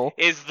rival is the cripple.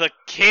 Is the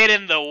kid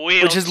in the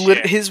wheelchair. Which is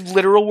his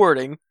literal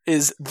wording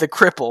is the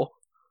cripple.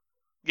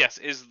 Yes,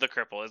 is the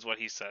cripple is what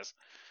he says.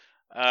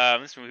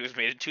 This movie was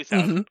made in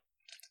 2000.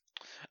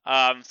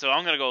 So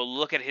I'm going to go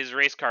look at his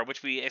race car,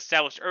 which we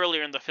established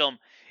earlier in the film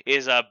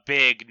is a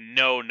big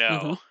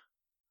no-no. So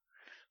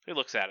he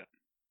looks at it.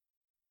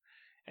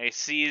 And he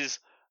sees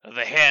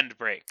the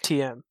handbrake.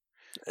 TM.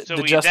 So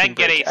the we Justin then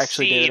get break a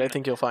actually scene, did it, I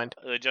think you'll find.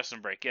 The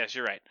Justin brake, yes,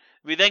 you're right.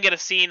 We then get a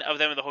scene of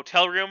them in the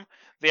hotel room.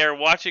 They are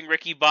watching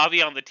Ricky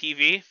Bobby on the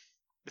TV.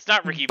 It's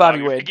not Ricky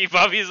Bobby. Wade. Ricky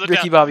Bobby is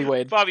Bobby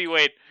Wade. Bobby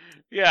Wade.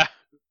 Yeah.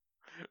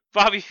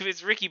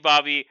 It's Ricky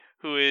Bobby,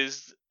 who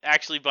is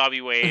actually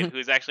Bobby Wade, who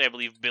is actually, I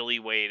believe, Billy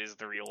Wade is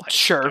the real life.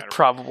 Sure,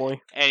 probably.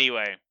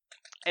 Anyway,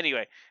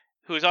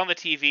 who's on the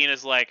TV and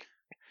is like,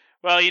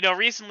 well,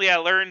 recently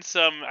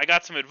I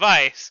got some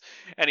advice,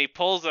 and he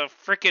pulls a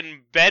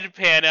frickin'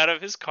 bedpan out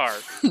of his car.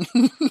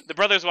 The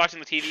brother's watching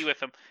the TV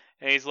with him,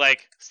 and he's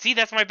like, see,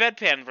 that's my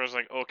bedpan. And the brother's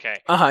like,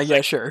 okay. Yeah,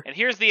 like, sure. And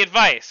here's the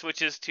advice,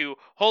 which is to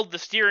hold the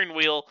steering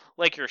wheel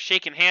like you're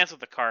shaking hands with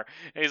the car.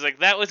 And he's like,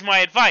 that was my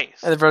advice.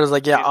 And the brother's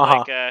like, yeah,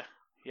 Like,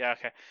 yeah,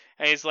 okay.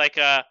 And he's like,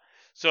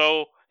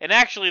 so, and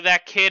actually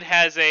that kid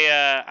has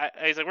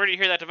he's like, where did you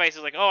hear that device?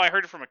 He's like, oh, I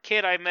heard it from a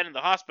kid I met in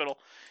the hospital.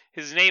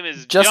 His name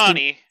is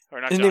Johnny. Or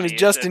not his Johnny, name is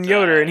Justin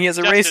Yoder, and he has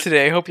a race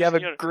today. Hope you have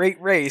a Yoder.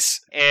 great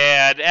race.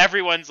 And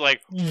everyone's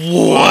like,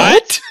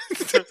 what?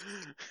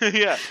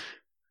 Yeah.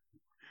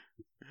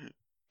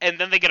 And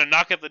then they get a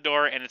knock at the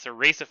door, and it's a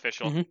race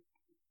official.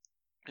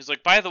 He's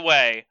like, by the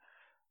way,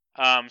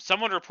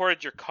 someone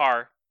reported your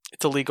car.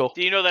 It's illegal.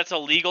 Do you know that's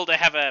illegal to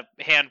have a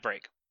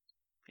handbrake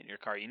in your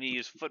car? You need to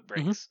use foot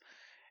brakes.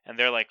 And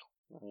they're like,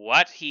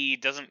 what? He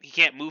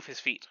can't move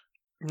his feet.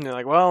 And they're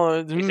like, well...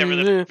 Except for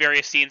the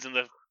various scenes in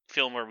the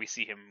film where we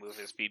see him move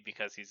his feet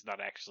because he's not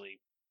actually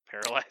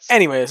paralyzed.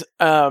 Anyways,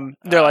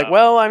 they're like,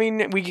 well, I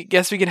mean, we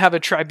guess we can have a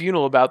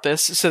tribunal about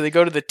this. So they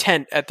go to the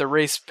tent at the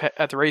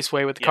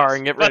raceway with the car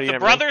and get ready. But the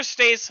brother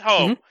stays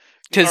home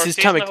because his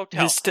tummy's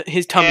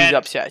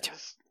upset.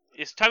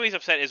 His tummy's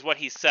upset is what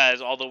he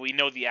says, although we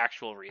know the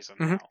actual reason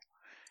now.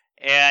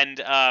 And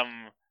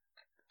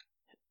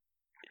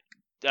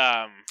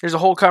there's a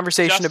whole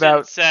conversation Justin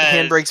about says,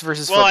 handbrakes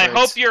versus well, foot I brakes.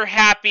 hope you're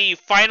happy. You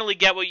finally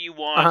get what you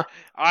want.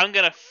 I'm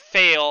gonna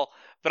fail,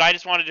 but I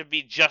just wanted to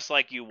be just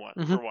like you want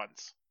for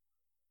once.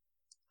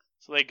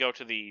 So they go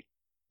to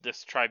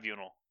this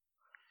tribunal,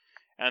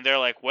 and they're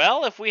like,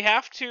 well, if we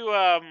have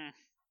to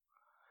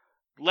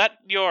let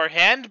your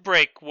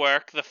handbrake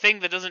work, the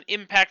thing that doesn't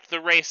impact the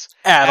race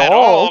at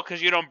all,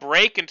 because you don't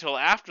brake until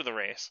after the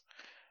race,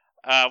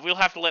 we'll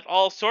have to let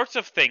all sorts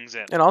of things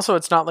in. And also,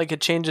 it's not like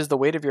it changes the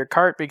weight of your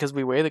cart, because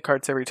we weigh the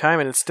carts every time,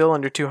 and it's still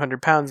under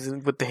 200 pounds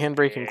with the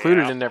handbrake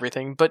included and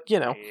everything, but,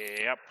 Yep.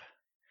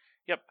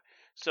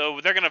 So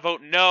they're going to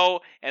vote no,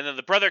 and then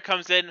the brother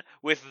comes in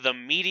with the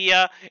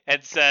media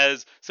and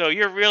says, so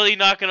you're really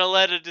not going to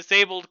let a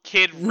disabled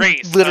kid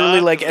race?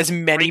 Literally, like, as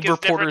many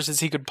reporters as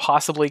he could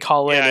possibly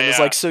call in, and is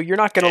like, so you're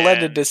not going to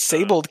let a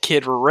disabled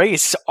kid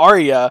race, are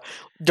ya?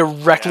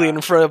 Directly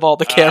in front of all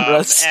the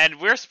cameras. And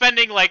we're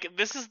spending,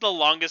 this is the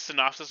longest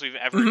synopsis we've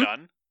ever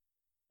done,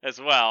 as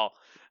well.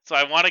 So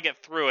I want to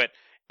get through it.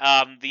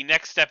 The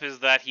next step is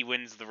that he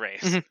wins the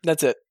race.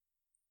 That's it.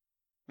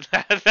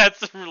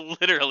 That's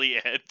literally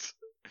it.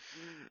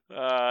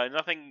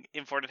 Nothing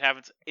important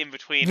happens in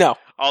between. No.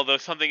 Although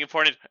something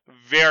important,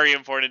 very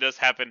important, does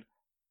happen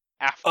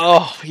after.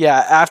 Oh,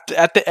 yeah.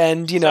 At the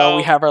end,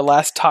 we have our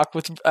last talk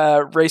with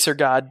Racer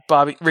God,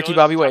 Ricky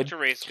Bobby Wade. To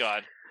Race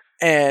God.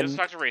 And Let's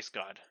talk to Race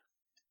God.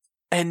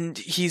 And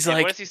he's and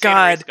like, what does he say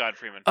God, to Race God,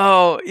 Freeman?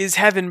 Oh, is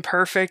heaven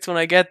perfect when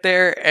I get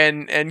there?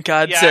 And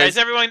God says,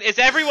 is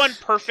everyone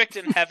perfect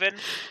in heaven?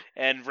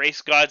 And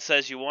Race God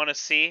says, you want to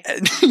see?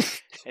 And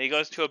he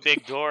goes to a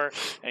big door,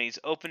 and he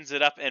opens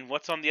it up, and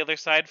what's on the other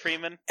side,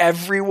 Freeman?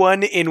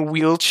 Everyone in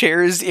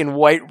wheelchairs in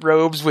white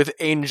robes with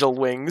angel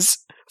wings,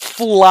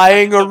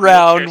 flying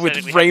around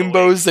with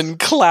rainbows and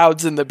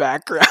clouds in the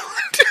background.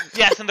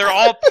 Yes, and they're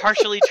all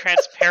partially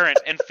transparent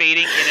and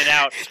fading in and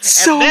out. It's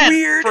so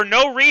weird. For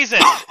no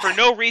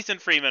reason,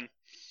 Freeman,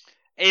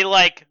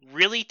 a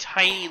really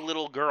tiny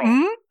little girl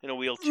in a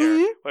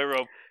wheelchair, white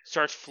robe,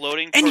 starts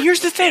floating. And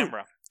here's the thing.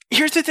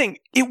 Here's the thing.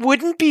 It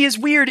wouldn't be as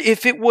weird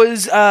if it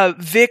was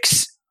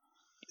Vic's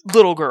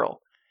little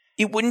girl.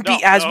 It wouldn't be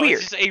as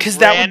weird because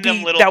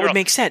that would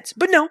make sense.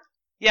 But no.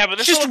 Yeah, but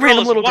this just little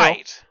random little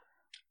white.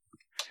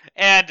 Girl.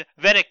 And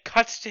then it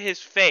cuts to his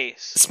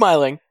face,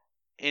 smiling.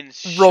 In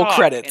shock, roll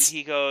credits. And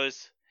he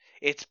goes,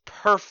 "It's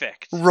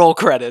perfect." Roll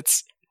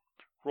credits.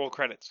 Roll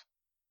credits.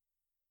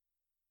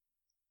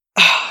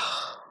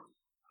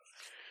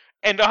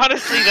 And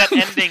honestly, that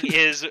ending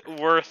is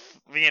worth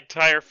the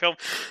entire film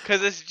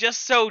because it's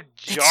just so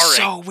jarring. It's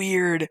so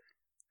weird.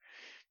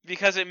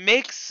 Because it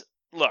makes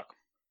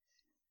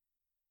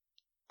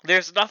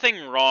there's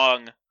nothing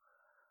wrong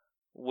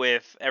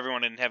with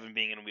everyone in heaven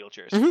being in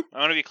wheelchairs. I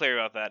want to be clear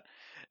about that.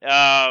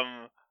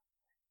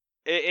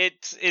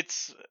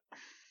 It's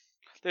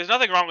there's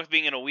nothing wrong with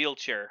being in a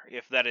wheelchair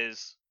if that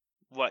is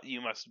what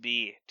you must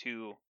be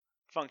to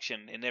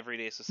function in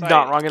everyday society.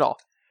 Not wrong at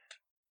all.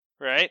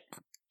 Right?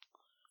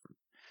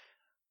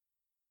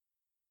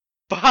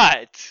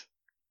 But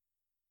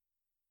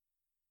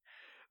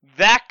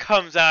that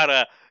comes out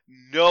of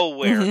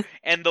nowhere,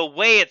 and the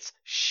way it's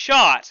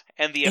shot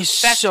and the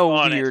effect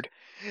on it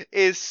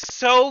is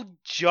so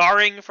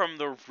jarring from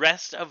the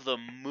rest of the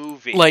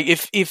movie. Like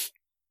if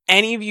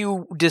any of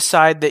you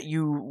decide that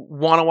you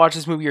want to watch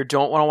this movie or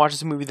don't want to watch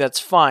this movie, that's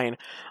fine.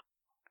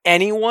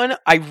 Anyone,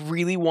 I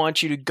really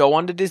want you to go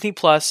onto Disney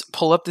Plus,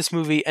 pull up this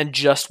movie, and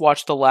just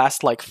watch the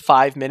last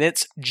 5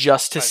 minutes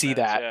just to see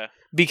that. Yeah.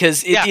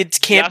 Because it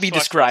can't be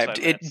described.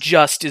 It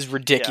just is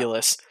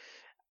ridiculous.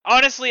 Yeah.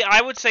 Honestly,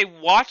 I would say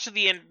watch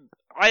the end.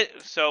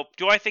 So,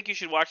 do I think you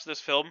should watch this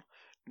film?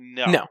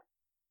 No.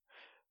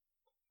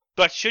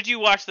 But should you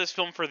watch this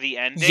film for the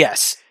ending?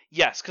 Yes.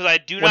 Yes, because I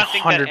do not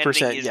think that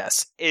ending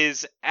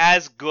is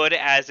as good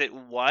as it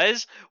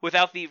was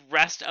without the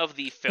rest of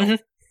the film.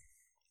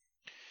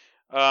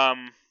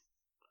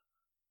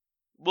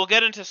 We'll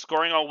get into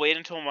scoring. I'll wait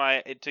until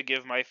to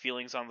give my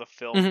feelings on the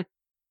film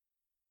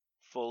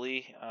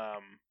fully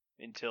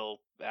until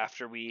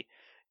after we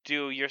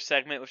do your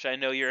segment, which I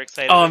know you're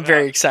excited about. I'm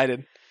very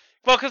excited.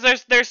 Well,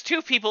 because there's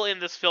two people in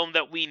this film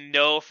that we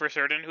know for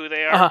certain who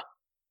they are,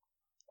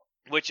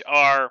 which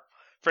are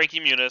Frankie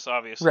Muniz,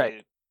 obviously.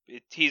 Right.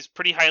 He's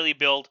pretty highly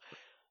billed.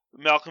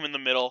 Malcolm in the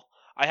Middle.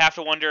 I have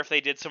to wonder if they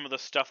did some of the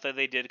stuff that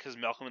they did because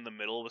Malcolm in the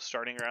Middle was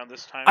starting around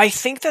this time. I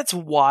think that's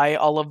why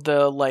all of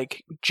the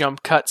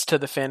jump cuts to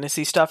the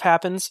fantasy stuff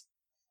happens.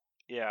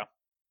 Yeah.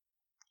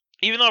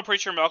 Even though I'm pretty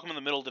sure Malcolm in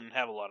the Middle didn't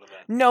have a lot of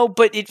that. No,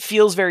 but it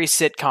feels very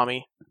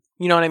sitcom-y.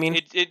 You know what I mean?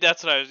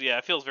 That's what I was. Yeah,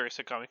 it feels very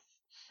sitcom-y.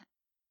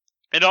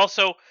 And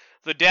also,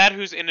 the dad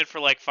who's in it for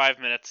 5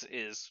 minutes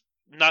is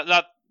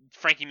not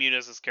Frankie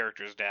Muniz's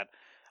character's dad,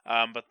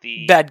 but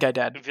the bad guy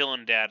dad,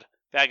 villain dad,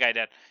 bad guy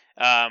dad,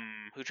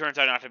 who turns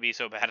out not to be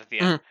so bad at the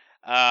end,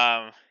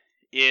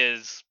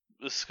 is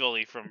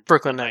Scully from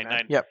Brooklyn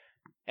Nine-Nine. Yep.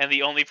 And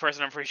the only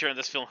person I'm pretty sure in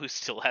this film who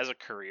still has a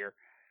career.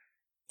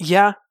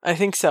 Yeah, I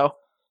think so.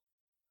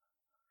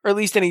 Or at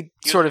least any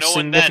sort of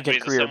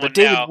significant career. But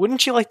David,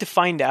 wouldn't you like to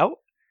find out?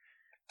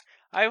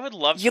 I would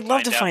love to You'd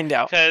love to find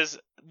out. Because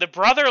The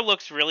brother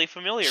looks really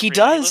familiar. He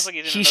does.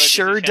 He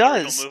sure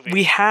does.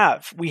 We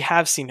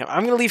have seen him.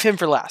 I'm going to leave him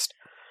for last.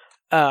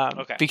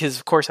 Okay. Because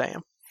of course I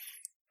am.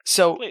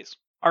 So, please.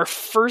 Our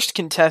first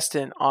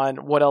contestant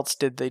on What Else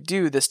Did They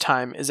Do this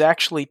time is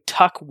actually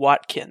Tuck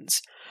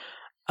Watkins.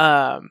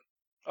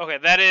 Okay,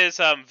 that is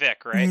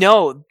Vic, right?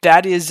 No,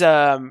 that is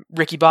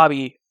Ricky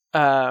Bobby.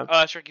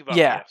 That's Ricky Bobby.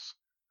 Yeah. Yes.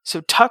 So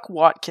Tuck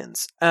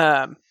Watkins.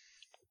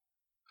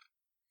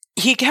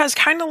 He has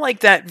kind of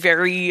like that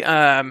very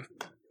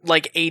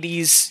like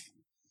 80s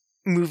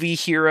movie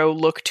hero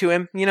look to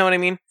him. You know what I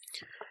mean?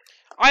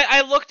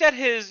 I looked at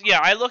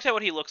I looked at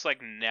what he looks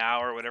like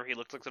now, or whatever he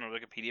looks like on a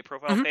Wikipedia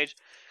profile page,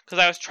 because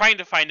I was trying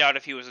to find out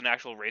if he was an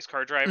actual race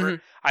car driver.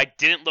 I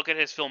didn't look at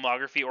his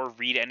filmography or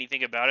read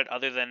anything about it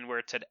other than where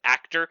it said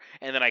actor,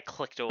 and then I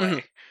clicked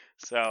away.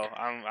 So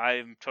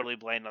I'm totally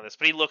blind on this,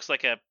 but he looks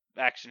like a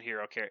action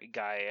hero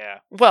guy. Yeah.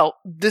 Well,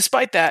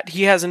 despite that,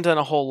 he hasn't done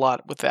a whole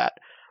lot with that.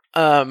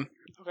 Okay.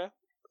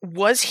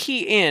 Was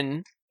he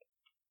in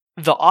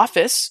The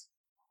Office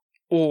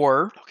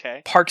or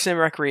Parks and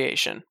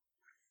Recreation?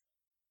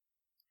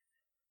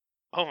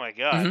 Oh my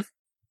god.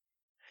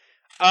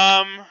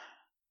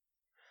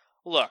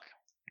 Look.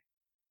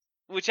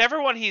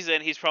 Whichever one he's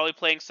in, he's probably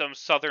playing some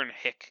Southern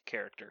hick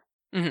character.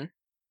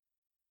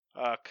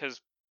 Because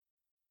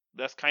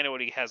that's kind of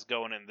what he has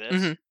going in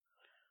this.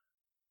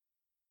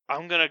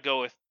 I'm gonna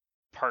go with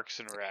Parks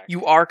and Rec.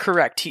 You are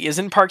correct. He is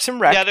in Parks and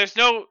Rec. Yeah, there's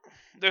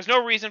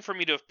no reason for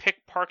me to have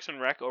picked Parks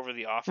and Rec over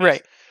The Office.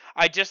 Right.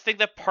 I just think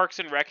that Parks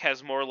and Rec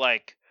has more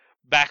like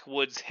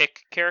backwoods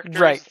hick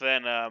characters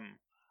than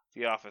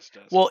The Office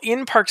does. Well,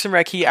 in Parks and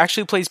Rec, he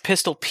actually plays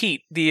Pistol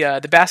Pete,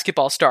 the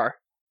basketball star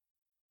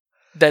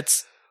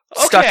that's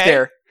stuck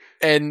there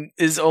and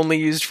is only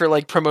used for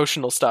like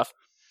promotional stuff.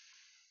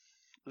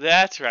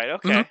 That's right.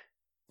 Okay.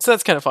 So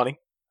that's kind of funny.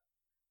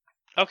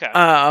 Okay.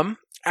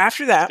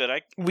 After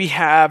that, we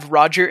have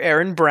Roger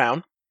Aaron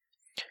Brown.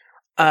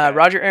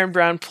 Roger Aaron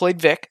Brown played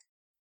Vic.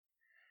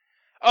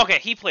 Okay,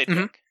 he played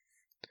Vic.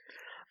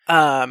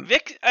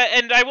 Vic,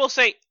 and I will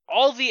say,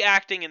 all the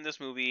acting in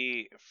this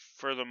movie,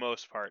 for the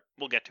most part,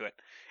 we'll get to it,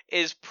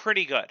 is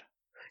pretty good.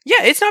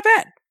 Yeah, it's not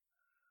bad.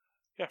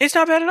 Yeah. It's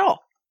not bad at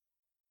all.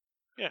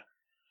 Yeah.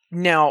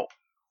 Now,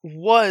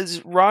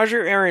 was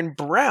Roger Aaron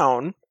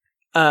Brown,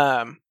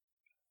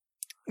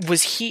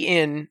 was he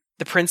in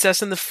The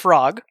Princess and the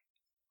Frog?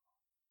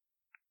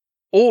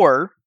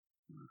 Or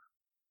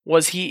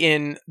was he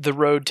in The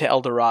Road to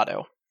El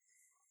Dorado?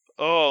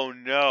 Oh,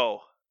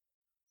 no.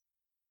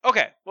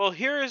 Okay, well,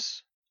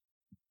 here's...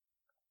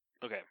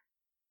 Okay.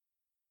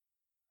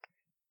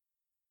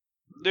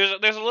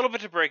 There's a little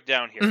bit to break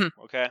down here,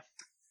 okay?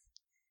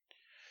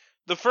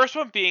 The first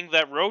one being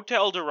that Road to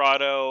El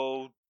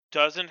Dorado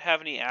doesn't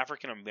have any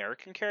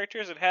African-American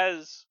characters. It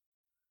has...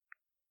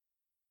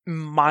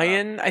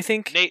 Mayan, I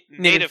think?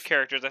 Native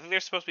characters. I think they're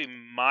supposed to be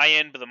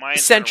Mayan, but the Mayans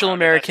Central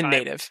American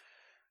Native.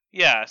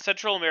 Yeah,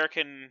 Central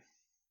American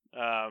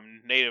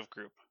Native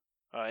group,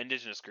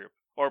 indigenous group,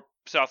 or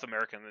South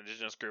American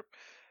indigenous group,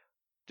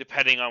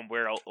 depending on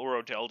where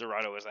Road to El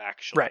Dorado is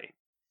actually. Right.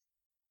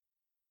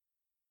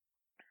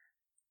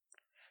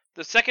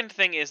 The second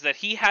thing is that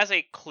he has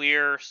a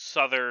clear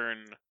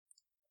Southern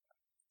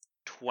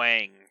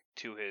twang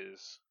to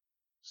his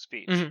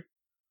speech.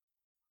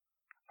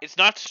 It's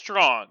not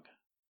strong,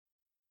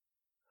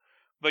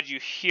 but you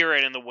hear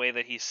it in the way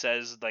that he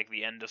says, like,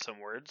 the end of some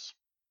words.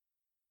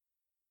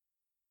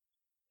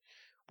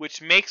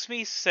 Which makes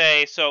me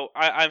say, so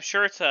I'm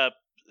sure it's a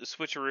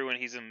switcheroo when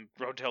he's in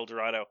Road to El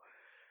Dorado,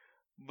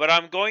 but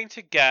I'm going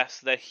to guess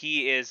that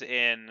he is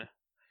in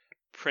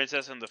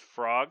Princess and the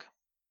Frog.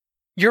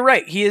 You're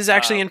right. He is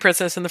actually in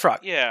Princess and the Frog.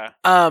 Yeah.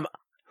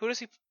 Who does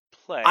he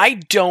play? I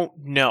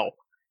don't know.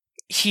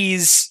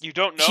 You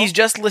don't know? He's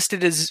just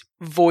listed as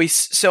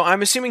voice, so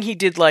I'm assuming he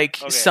did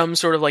some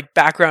sort of like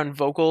background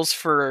vocals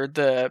for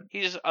the.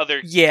 He's just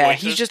other. Yeah,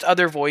 voices? He's just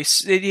other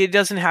voice. It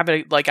doesn't have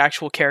a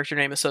actual character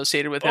name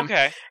associated with him.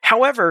 Okay.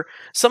 However,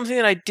 something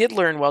that I did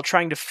learn while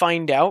trying to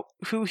find out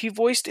who he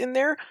voiced in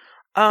there.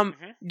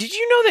 Did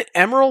you know that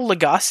Emeril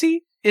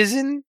Lagasse is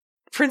in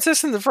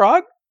Princess and the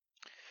Frog?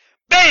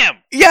 Bam!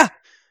 Yeah.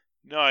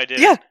 No, I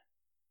didn't. Yeah.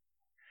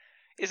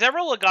 Is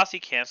Emeril Lagasse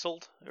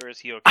canceled, or is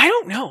he okay? I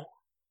don't know.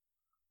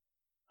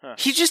 Huh.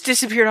 He just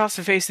disappeared off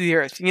the face of the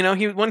earth. You know,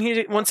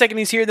 one second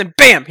he's here, then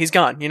bam, he's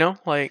gone. You know,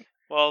 like.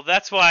 Well,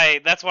 that's why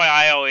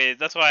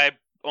I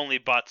only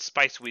bought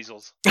Spice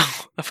Weasels.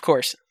 Of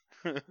course.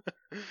 From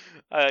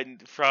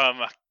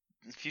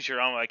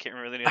Futurama, I can't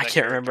remember the name. I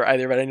can't remember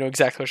either, but I know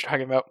exactly what you're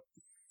talking about.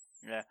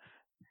 Yeah,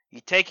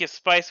 you take your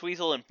Spice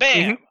Weasel and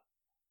bam.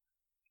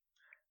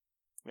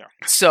 Yeah.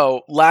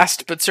 So,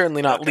 last but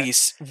certainly not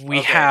least,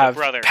 we have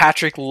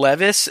Patrick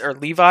Levis or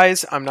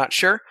Levi's. I'm not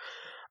sure.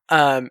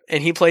 And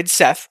he played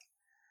Seth.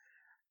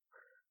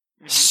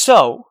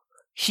 So,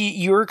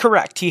 you're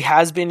correct. He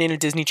has been in a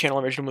Disney Channel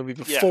original movie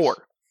before.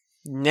 Yes.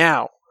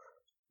 Now,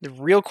 the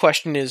real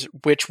question is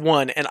which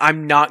one, and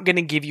I'm not going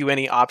to give you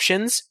any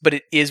options, but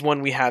it is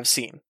one we have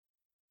seen.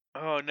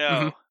 Oh,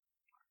 no.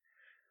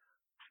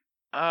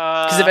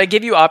 Because if I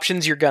give you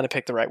options, you're gonna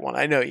pick the right one.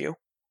 I know you.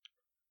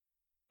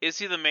 Is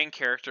he the main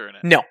character in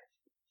it? No.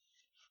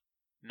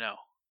 No.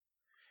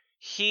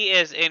 He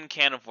is in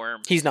Can of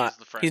Worms. He's not.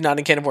 He's not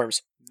in Can of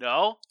Worms.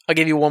 No? I'll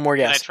give you one more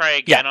guess. Can I try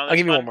again on this I'll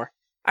give you one more.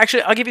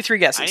 Actually, I'll give you 3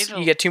 guesses.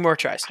 You get 2 more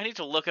tries. I need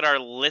to look at our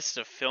list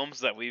of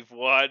films that we've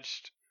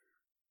watched.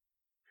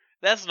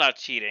 That's not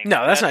cheating.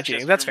 No, that's not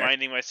cheating. That's fair.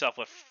 Reminding myself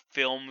of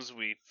films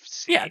we've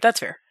seen. Yeah, that's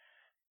fair.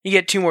 You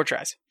get 2 more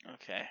tries.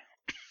 Okay.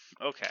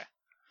 Okay.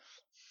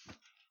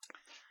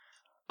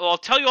 Well, I'll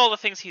tell you all the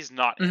things he's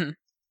not in. Mm-hmm.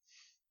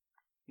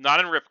 Not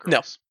in Rip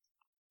Girls.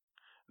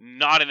 No.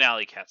 Not in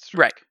Alley Cat Strike.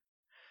 Right.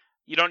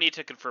 You don't need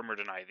to confirm or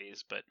deny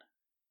these, but...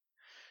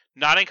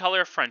 Not in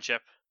Color of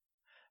Friendship.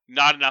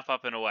 Not in Up,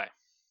 Up, and Away.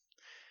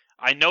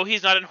 I know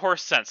he's not in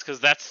Horse Sense, because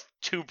that's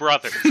 2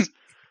 brothers.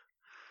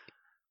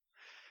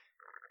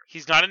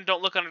 He's not in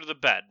Don't Look Under the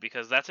Bed,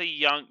 because that's a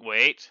young...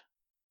 Wait.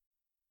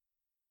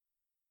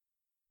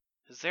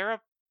 Is there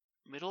a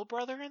middle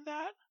brother in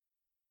that?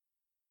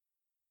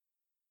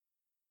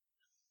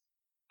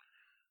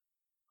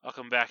 I'll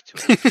come back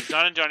to it. He's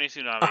not in Johnny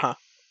Tsunami. Uh-huh.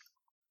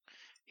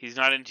 He's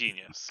not in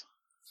Genius.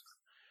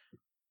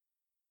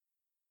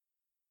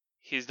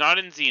 He's not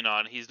in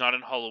Xenon. He's not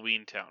in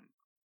Halloween Town.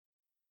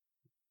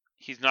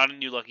 He's not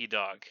in You Lucky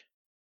Dog.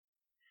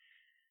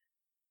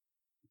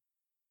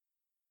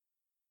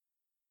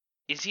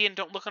 Is he in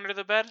Don't Look Under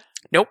the Bed?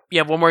 Nope. You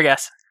have one more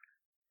guess.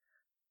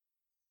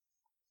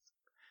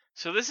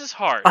 So this is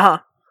hard. Uh-huh.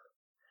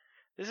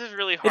 This is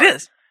really hard. It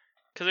is.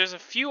 Because there's a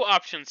few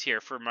options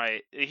here for my...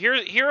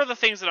 Here are the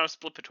things that I'm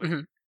split between.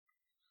 Mm-hmm.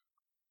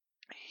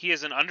 He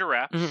is in Under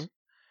Wraps. Mm-hmm.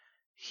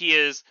 He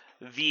is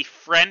the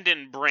friend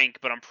in Brink,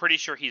 but I'm pretty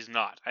sure he's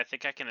not. I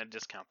think I can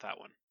discount that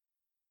one.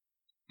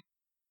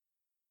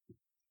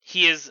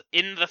 He is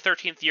in the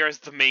 13th Year as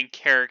the main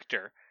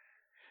character,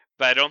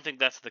 but I don't think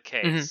that's the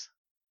case. Mm-hmm.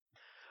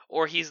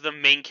 Or he's the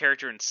main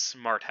character in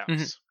Smart House.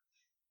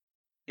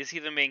 Mm-hmm. Is he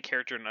the main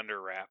character in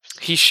Under Wraps?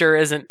 He sure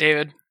isn't,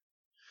 David.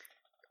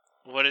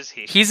 What is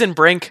he? He's in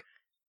Brink.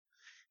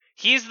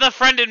 He's the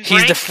friend in Brink?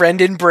 He's the friend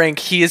in Brink.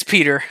 He is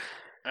Peter.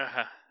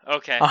 Uh-huh.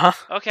 Okay.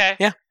 Uh-huh. Okay.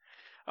 Yeah.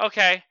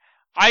 Okay.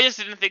 I just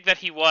didn't think that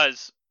he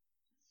was.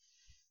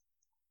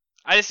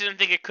 I just didn't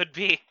think it could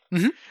be.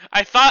 Mm-hmm.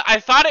 I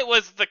thought it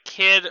was the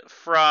kid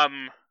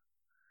from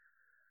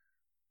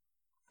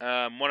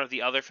one of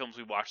the other films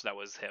we watched that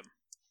was him.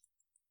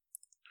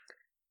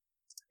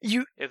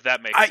 If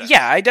that makes sense.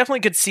 Yeah, I definitely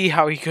could see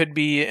how he could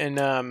be in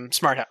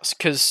Smart House,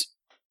 because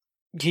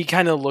he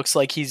kind of looks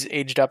like he's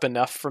aged up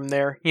enough from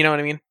there. You know what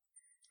I mean?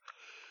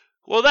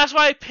 Well, that's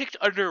why I picked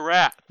Under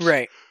Wraps.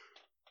 Right.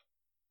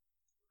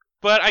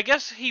 But I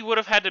guess he would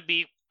have had to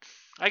be...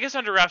 I guess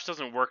Under Wraps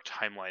doesn't work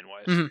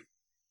timeline-wise. Mm-hmm.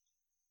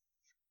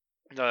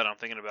 Now that I'm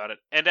thinking about it.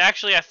 And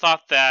actually, I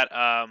thought that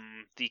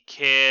the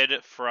kid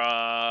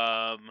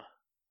from...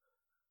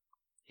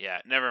 Yeah,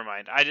 never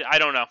mind. I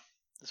don't know.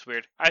 It's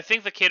weird. I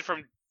think the kid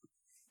from...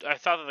 I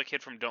thought that the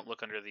kid from Don't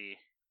Look Under the...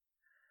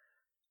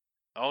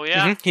 Oh,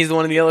 yeah. Mm-hmm. He's the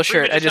one in the yellow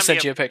shirt. I just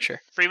sent you a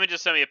picture. Freeman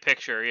just sent me a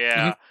picture, yeah.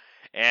 Mm-hmm.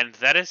 And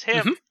that is him.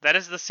 Mm-hmm. That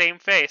is the same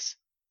face.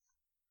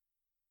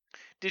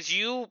 Did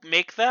you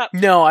make that?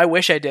 No, I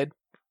wish I did.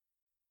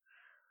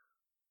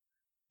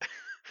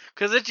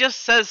 Because it just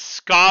says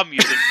ska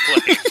music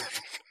playing.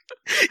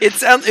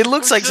 It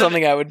looks like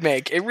something I would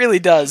make. It really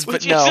does,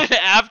 but no. Which is an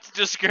apt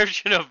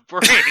description of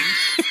Brink.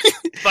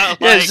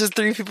 But yeah, it's just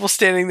 3 people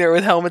standing there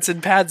with helmets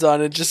and pads on,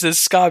 and it just says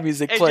ska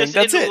music playing.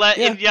 That's it.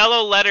 In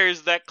yellow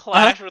letters that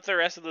clash with the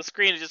rest of the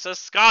screen, it just says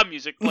ska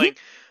music playing.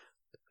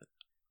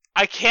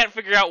 I can't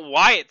figure out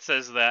why it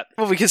says that.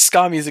 Well, because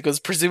ska music was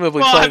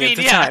presumably playing at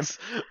the time.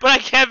 But I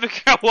can't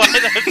figure out why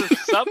that's a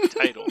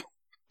subtitle.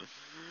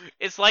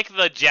 It's like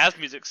the jazz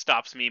music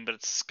stops meme, but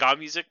it's ska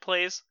music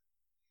plays.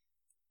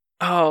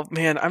 Oh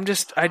man, I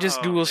just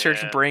Google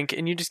search Brink,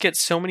 and you just get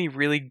so many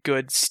really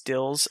good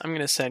stills. I'm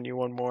gonna send you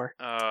one more.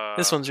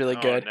 This one's really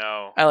good.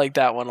 No. I like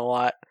that one a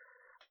lot.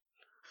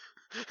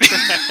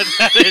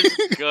 That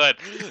is good.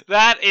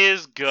 That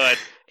is good.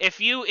 If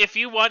you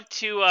want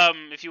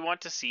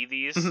to see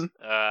these,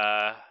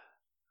 mm-hmm.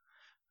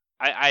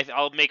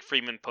 I'll make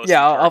Freeman post.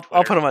 Yeah, I'll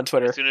put them on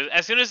Twitter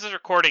as soon as this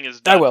recording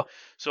is done. I will.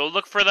 So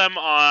look for them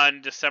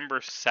on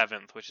December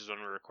 7th, which is when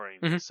we're recording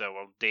mm-hmm. this. So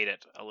I'll date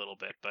it a little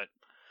bit, but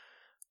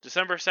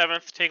December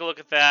 7th. Take a look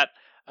at that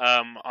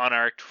on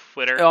our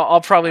Twitter.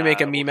 I'll probably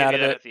make a meme out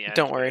of it.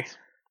 Don't worry.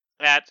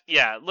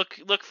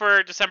 Look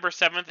for December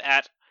 7th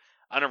at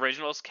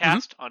Unoriginals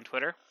Cast on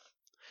Twitter.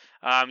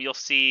 You'll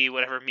see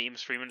whatever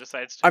memes Freeman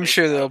decides to I'm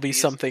sure there'll be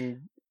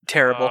something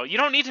terrible. You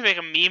don't need to make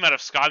a meme out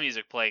of ska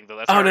music playing,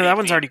 though. No, that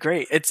one's already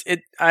great.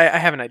 I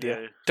have an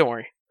idea. Don't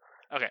worry.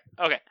 Okay.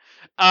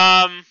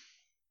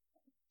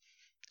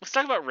 Let's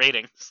talk about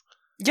ratings.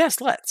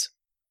 Yes, let's.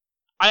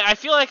 I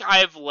feel like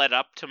I've led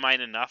up to mine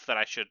enough that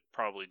I should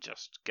probably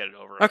just get it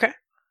over. Okay.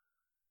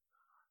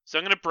 So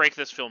I'm going to break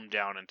this film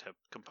down into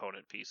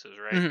component pieces,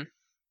 right? Mm-hmm.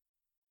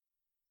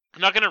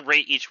 I'm not going to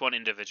rate each one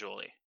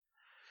individually.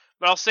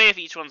 But I'll say if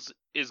each one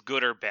is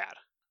good or bad.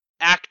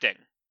 Acting,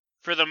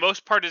 for the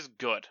most part, is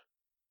good.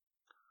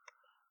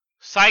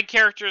 Side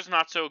characters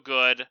not so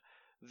good.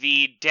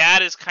 The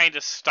dad is kind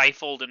of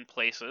stifled in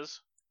places.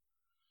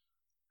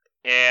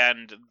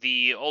 And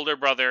the older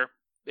brother,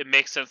 it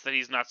makes sense that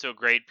he's not so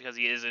great because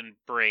he is in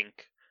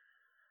Brink.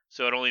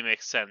 So it only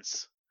makes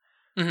sense.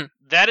 Mm-hmm.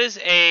 That is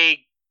a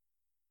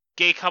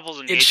gay couple's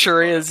engagement. It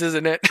sure photo. is,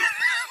 isn't it?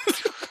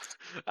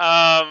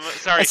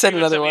 Sorry, I sent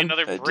another one.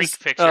 Another Brink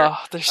picture. Oh,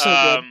 they're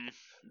so good.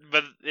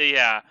 But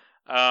yeah.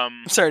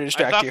 I'm sorry to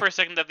distract you. I thought for a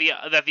second that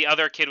the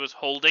other kid was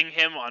holding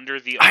him under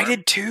the arm. I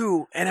did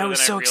too, and I was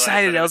so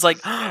excited. I was like,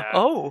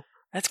 "Oh,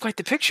 that's quite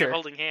the picture." They're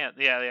holding hands.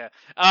 Yeah.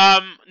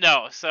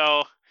 No.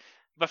 So,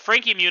 but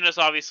Frankie Muniz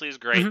obviously is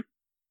great.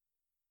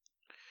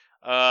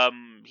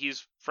 Mm-hmm.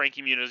 He's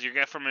Frankie Muniz. You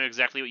get from him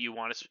exactly what you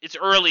want. It's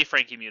early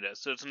Frankie Muniz,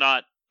 so it's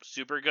not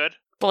super good.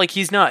 But like,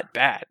 he's not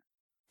bad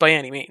by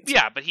any means.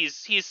 Yeah, but he's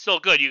still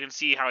good. You can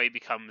see how he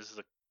becomes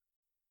the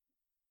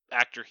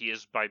actor he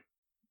is by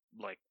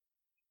like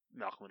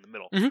Malcolm in the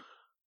Middle. Mm-hmm.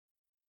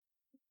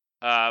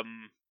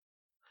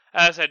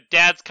 As I said,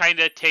 dad's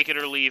kind of take it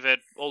or leave it.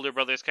 Older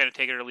brother's kind of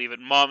take it or leave it.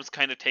 Mom's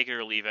kind of take it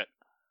or leave it.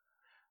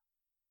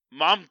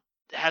 Mom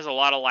has a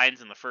lot of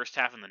lines in the first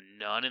half and then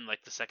none in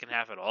like the second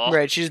half at all.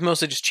 Right, she's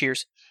mostly just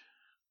cheers.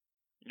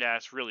 Yeah,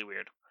 it's really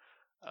weird.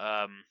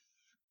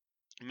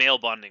 Male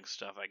bonding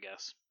stuff, I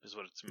guess, is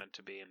what it's meant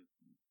to be, and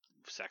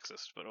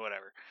sexist, but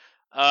whatever.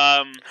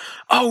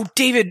 Oh,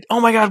 David! Oh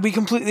my God, we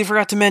completely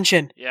forgot to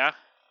mention. Yeah?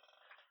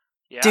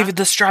 David,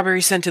 the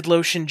strawberry scented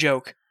lotion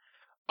joke.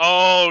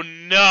 Oh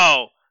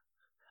no!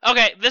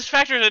 Okay, this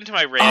factors into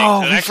my rating.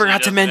 Oh, we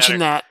forgot to mention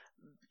that.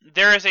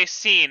 There is a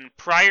scene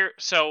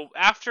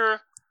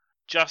after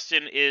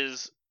Justin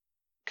is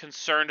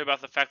concerned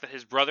about the fact that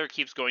his brother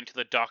keeps going to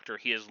the doctor,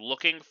 he is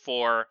looking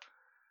for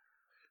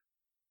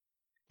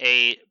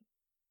a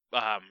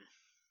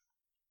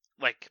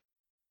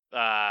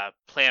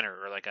planner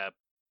or like a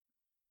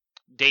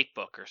date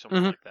book or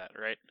something like that,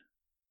 right?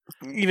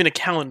 Even a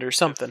calendar,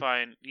 something.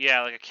 Like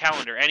a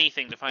calendar,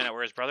 anything to find out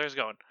where his brother's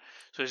going.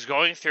 So he's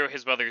going through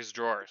his mother's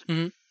drawers.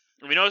 Mm-hmm.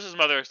 And we know it's his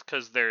mother's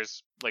because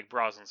there's like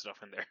bras and stuff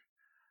in there.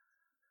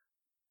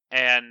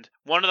 And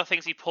one of the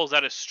things he pulls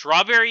out is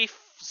strawberry.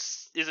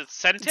 Is it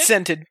scented?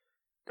 Scented.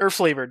 Or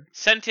flavored.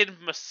 Scented.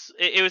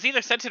 It was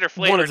either scented or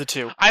flavored. One of the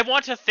two. I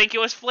want to think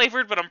it was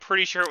flavored, but I'm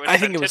pretty sure it was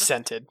scented. I think it was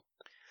scented.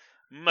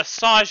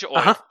 Massage oil.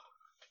 Uh-huh.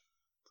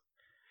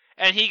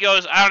 And he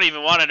goes, I don't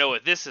even want to know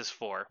what this is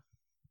for.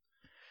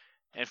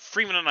 And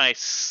Freeman and I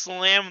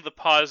slam the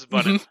pause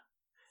button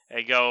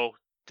and go,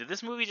 did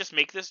this movie just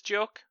make this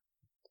joke?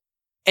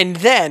 And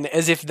then,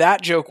 as if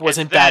that joke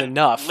wasn't bad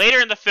enough.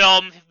 Later in the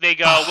film, they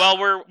go, well,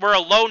 we're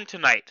alone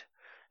tonight.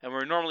 And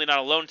we're normally not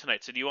alone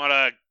tonight, so do you want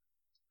to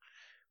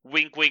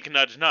wink, wink,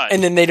 nudge, nudge?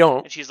 And then they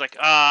don't. And she's like,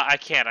 I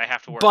can't, I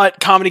have to work. But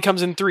comedy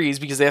comes in threes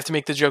because they have to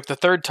make the joke the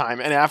third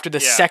time. And after the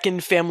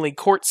second family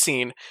court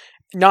scene,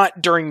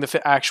 not during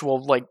the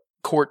actual, like,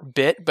 court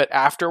bit, but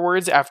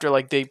afterwards, after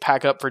like they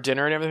pack up for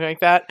dinner and everything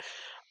like that,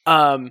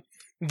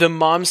 the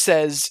mom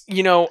says,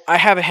 I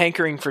have a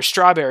hankering for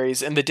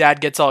strawberries, and the dad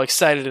gets all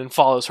excited and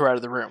follows her out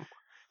of the room.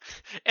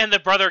 And the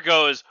brother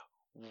goes,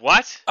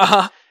 what?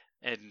 Uh-huh.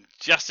 And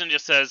Justin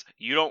just says,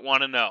 you don't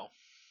want to know.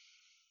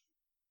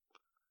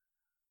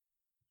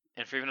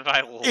 And Freeman and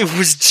I it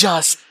was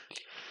just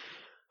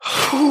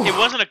it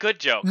wasn't a good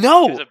joke.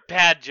 No, it was a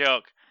bad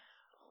joke.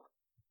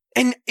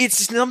 And it's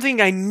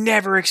something I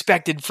never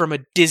expected from a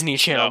Disney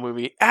Channel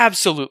movie.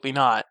 Absolutely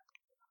not.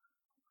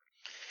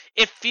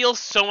 It feels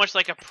so much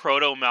like a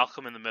proto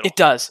Malcolm in the Middle. It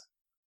does.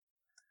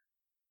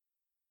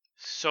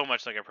 So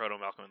much like a proto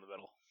Malcolm in the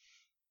Middle.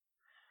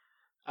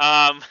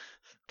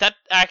 That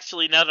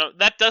actually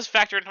that does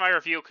factor into my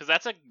review because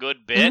that's a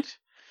good bit,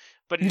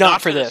 but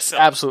not for this.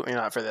 Absolutely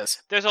not for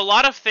this. There's a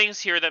lot of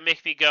things here that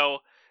make me go,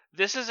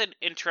 "This is an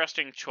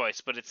interesting choice,"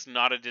 but it's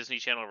not a Disney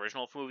Channel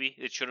original movie.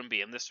 It shouldn't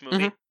be in this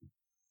movie.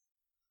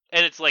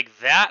 And it's like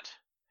that.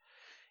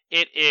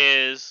 It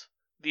is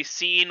the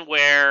scene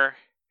where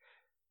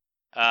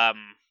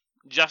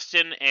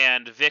Justin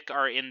and Vic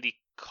are in the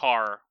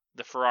car,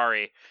 the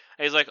Ferrari.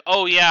 And he's like,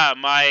 oh yeah,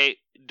 my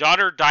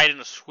daughter died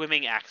in a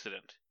swimming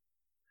accident.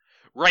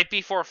 Right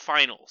before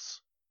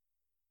finals.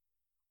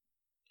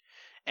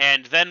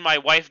 And then my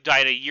wife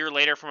died a year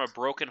later from a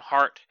broken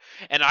heart.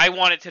 And I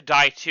wanted to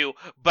die too,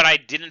 but I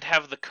didn't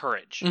have the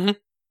courage.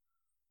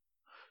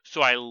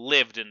 So I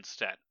lived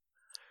instead.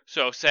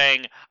 So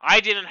saying,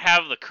 I didn't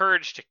have the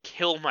courage to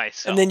kill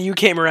myself. And then you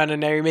came around and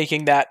now you're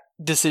making that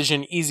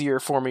decision easier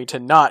for me to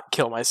not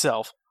kill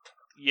myself.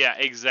 Yeah,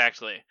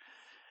 exactly.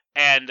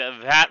 And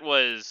that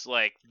was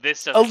like,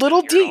 this a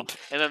little deep.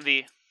 And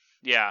then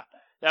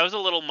that was a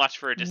little much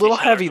for a Disney. A little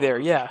heavy there,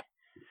 yeah.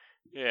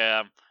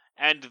 Yeah.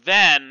 And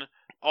then,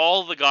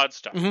 all the God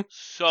stuff.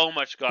 So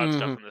much God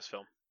stuff in this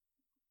film.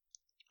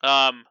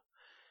 And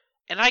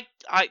I,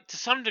 to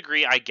some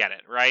degree, I get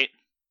it, right?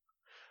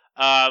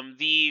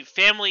 The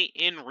family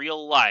in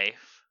real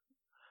life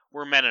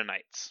were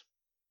Mennonites.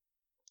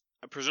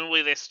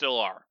 Presumably they still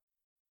are.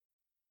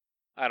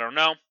 I don't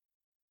know.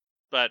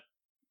 But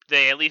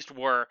they at least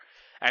were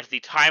at the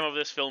time of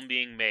this film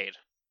being made.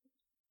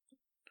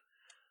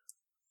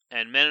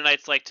 And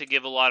Mennonites like to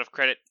give a lot of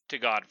credit to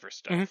God for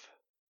stuff. Mm-hmm.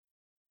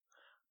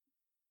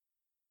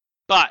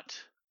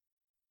 But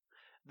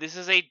this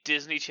is a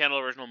Disney Channel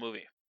original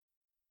movie.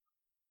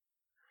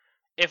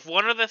 If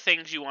one of the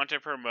things you want to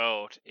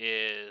promote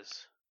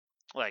is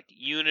like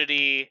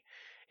unity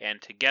and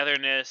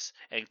togetherness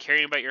and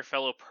caring about your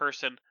fellow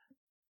person,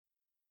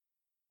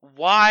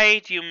 why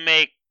do you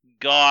make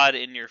God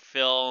in your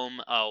film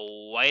a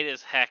white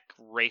as heck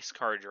race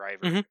car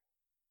driver? Mm-hmm.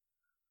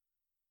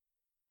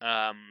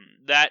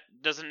 That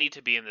doesn't need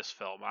to be in this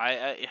film.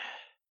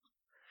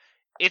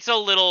 It's a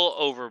little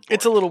overboard.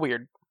 It's a little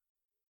weird.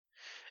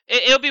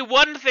 It'll be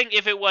one thing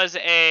if it was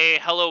a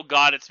 "Hello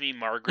God, it's me,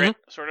 Margaret"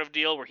 sort of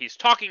deal, where he's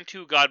talking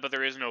to God, but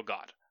there is no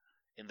God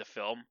in the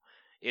film.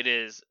 It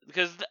is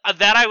because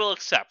that I will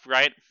accept,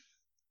 right?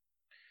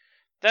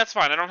 That's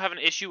fine. I don't have an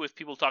issue with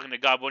people talking to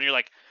God, but when you're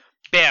like,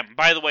 "Bam!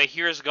 By the way,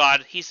 here's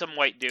God. He's some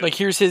white dude." Like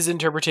here's his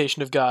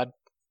interpretation of God.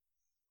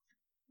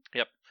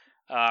 Yep.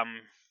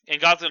 And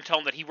God's gonna tell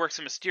him that he works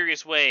in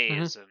mysterious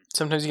ways. And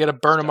sometimes you gotta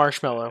burn a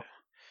marshmallow.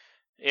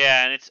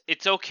 Yeah, and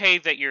it's okay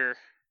that you're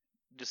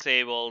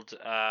disabled.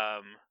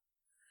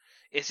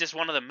 It's just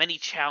one of the many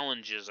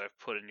challenges I've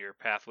put in your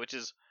path, which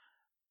is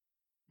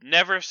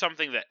never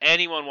something that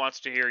anyone wants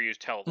to hear you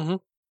tell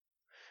them.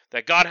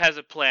 That God has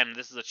a plan, and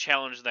this is a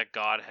challenge that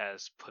God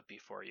has put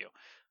before you.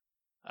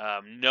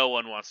 No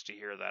one wants to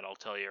hear that, I'll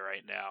tell you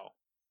right now.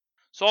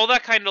 So all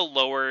that kind of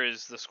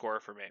lowers the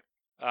score for me.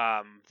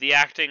 The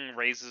acting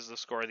raises the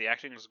score. The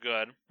acting is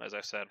good, as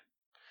I said.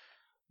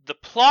 The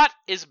plot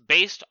is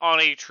based on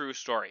a true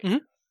story.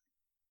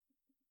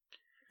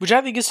 Which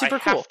I think is super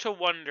cool. I have to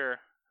wonder...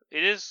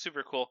 It is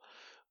super cool.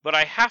 But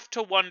I have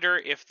to wonder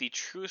if the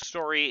true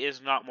story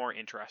is not more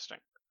interesting.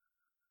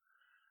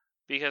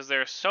 Because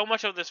there's so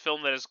much of this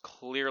film that is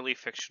clearly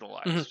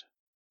fictionalized.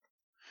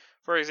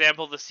 For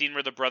example, the scene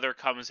where the brother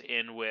comes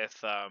in with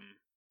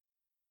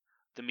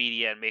the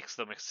media and makes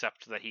them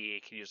accept that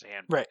he can use a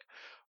handbrake. Right.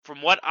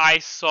 From what I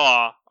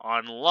saw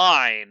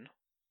online,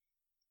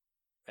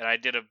 and I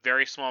did a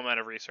very small amount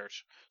of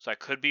research, so I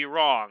could be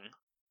wrong,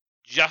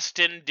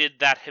 Justin did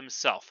that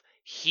himself.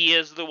 He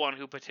is the one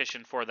who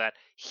petitioned for that.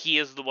 He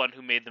is the one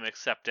who made them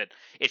accept it.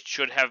 It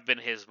should have been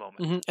his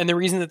moment. And the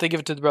reason that they give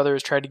it to the brother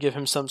is try to give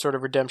him some sort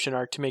of redemption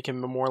arc to make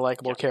him a more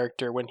likable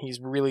character when he's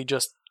really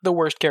just the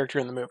worst character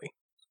in the movie.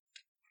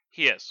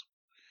 He is.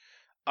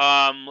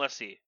 Let's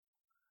see.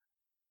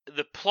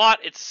 The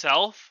plot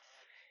itself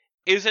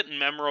isn't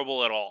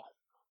memorable at all.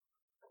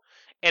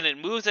 And it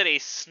moves at a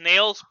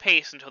snail's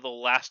pace until the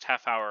last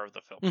half hour of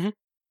the film.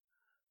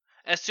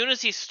 As soon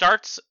as he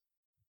starts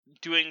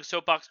doing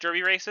soapbox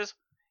derby races,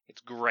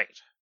 it's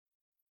great.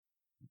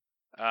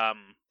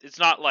 It's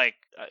not like...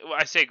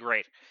 I say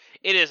great.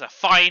 It is a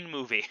fine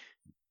movie.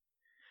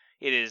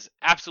 It is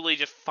absolutely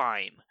just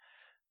fine.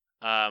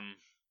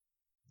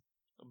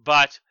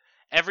 But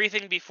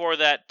everything before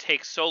that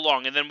takes so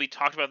long, and then we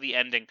talked about the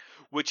ending,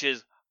 which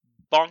is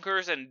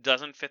bonkers and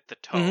doesn't fit the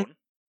tone.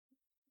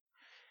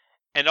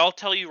 And I'll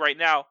tell you right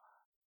now,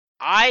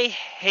 I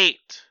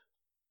hate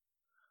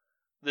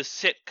the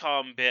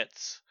sitcom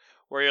bits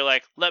where you're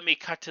like, let me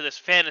cut to this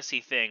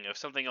fantasy thing of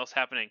something else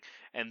happening,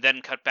 and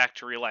then cut back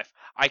to real life.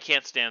 I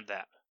can't stand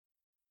that.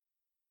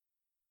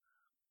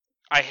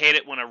 I hate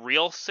it when a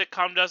real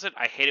sitcom does it.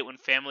 I hate it when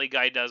Family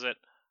Guy does it.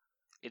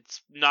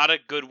 It's not a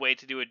good way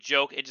to do a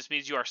joke. It just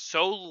means you are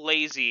so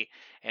lazy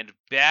and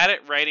bad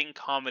at writing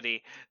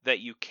comedy that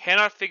you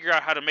cannot figure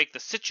out how to make the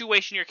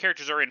situation your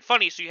characters are in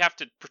funny, so you have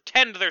to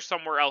pretend they're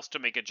somewhere else to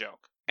make a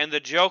joke. And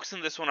the jokes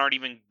in this one aren't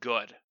even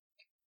good.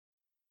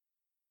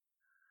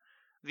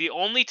 The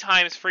only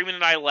times Freeman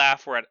and I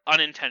laugh were at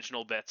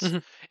unintentional bits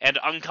and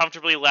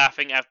uncomfortably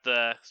laughing at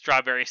the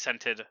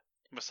strawberry-scented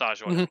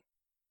massage oil.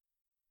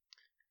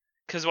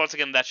 Because once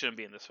again, that shouldn't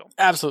be in this film.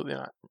 Absolutely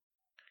not.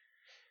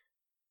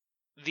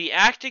 The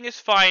acting is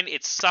fine.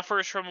 It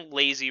suffers from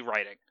lazy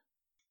writing.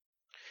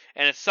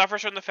 And it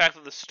suffers from the fact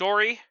that the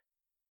story,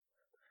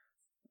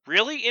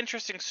 really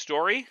interesting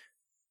story,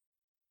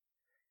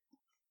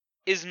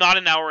 is not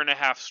an hour and a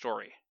half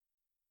story.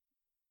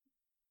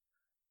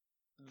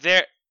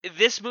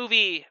 This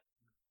movie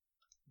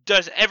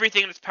does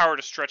everything in its power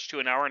to stretch to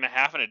an hour and a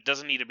half, and it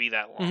doesn't need to be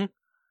that long.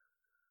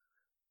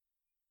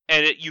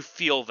 And you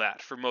feel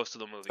that for most of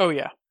the movie. Oh,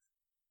 yeah.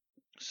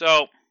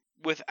 So,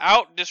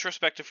 without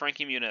disrespect to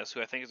Frankie Muniz,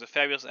 who I think is a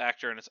fabulous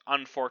actor, and it's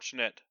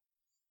unfortunate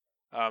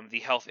the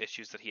health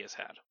issues that he has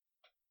had.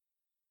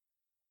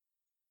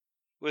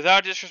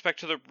 Without disrespect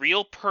to the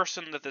real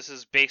person that this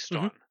is based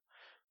on,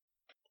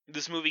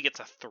 this movie gets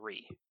a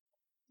 3.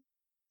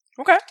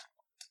 Okay.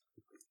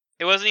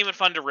 It wasn't even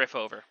fun to riff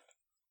over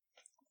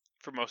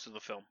for most of the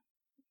film.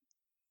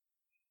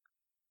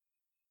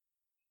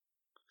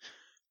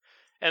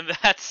 And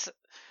that's...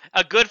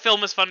 A good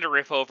film is fun to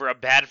riff over. A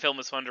bad film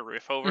is fun to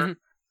riff over.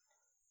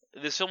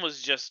 This film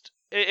was just...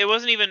 It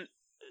wasn't even...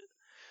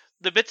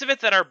 The bits of it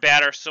that are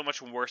bad are so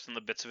much worse than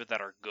the bits of it that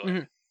are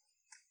good.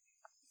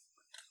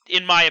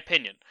 In my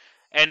opinion.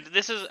 And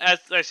this is, as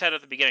I said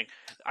at the beginning,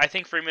 I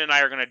think Freeman and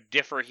I are going to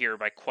differ here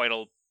by quite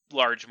a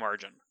large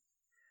margin.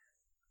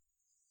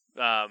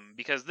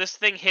 because this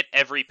thing hit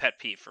every pet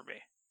peeve for me.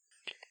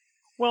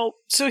 Well,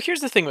 so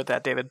here's the thing with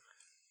that, David.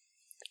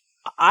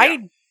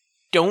 I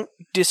don't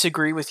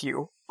disagree with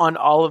you on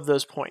all of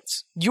those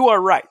points. You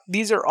are right.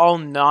 These are all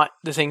not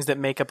the things that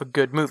make up a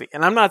good movie.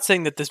 And I'm not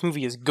saying that this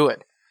movie is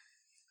good.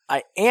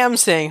 I am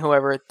saying,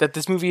 however, that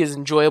this movie is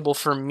enjoyable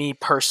for me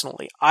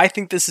personally. I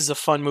think this is a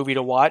fun movie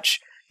to watch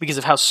because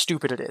of how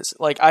stupid it is.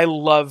 Like, I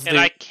love And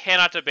I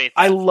cannot debate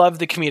that. I love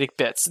the comedic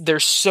bits. They're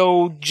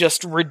so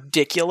just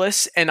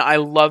ridiculous, and I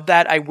love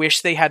that. I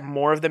wish they had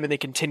more of them and they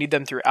continued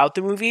them throughout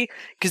the movie,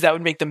 because that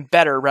would make them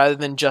better rather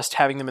than just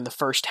having them in the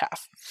first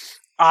half.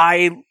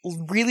 I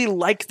really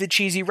like the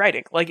cheesy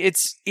writing. Like,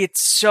 it's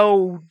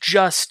so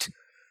just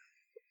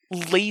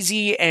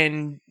lazy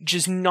and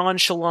just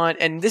nonchalant,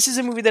 and this is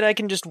a movie that I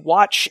can just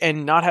watch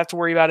and not have to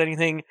worry about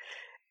anything,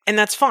 and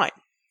that's fine.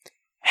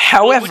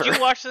 However, would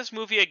you watch this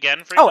movie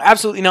again?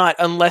 Absolutely not,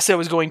 unless I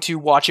was going to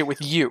watch it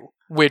with you,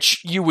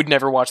 which you would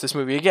never watch this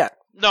movie again.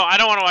 No, I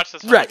don't want to watch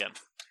this film again.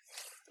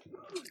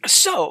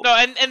 So no,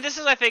 and this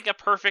is, I think, a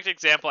perfect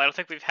example. I don't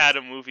think we've had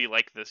a movie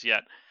like this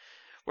yet,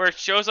 where it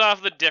shows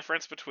off the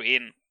difference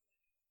between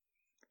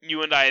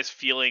you and I's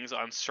feelings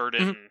on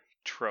certain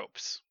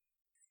tropes.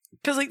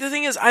 Because, like, the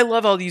thing is, I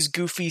love all these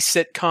goofy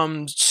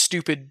sitcom,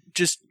 stupid,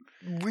 just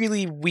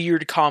really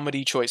weird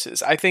comedy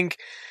choices. I think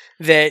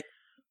that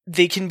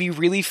they can be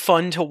really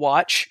fun to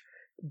watch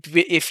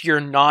if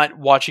you're not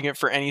watching it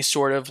for any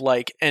sort of,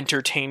 like,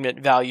 entertainment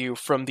value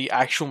from the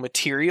actual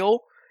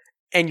material,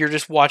 and you're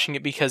just watching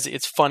it because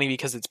it's funny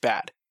because it's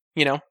bad,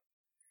 you know?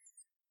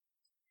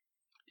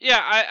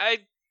 Yeah,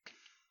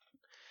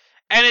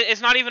 and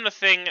it's not even a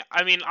thing.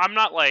 I mean, I'm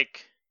not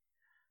like,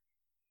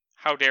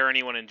 how dare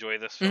anyone enjoy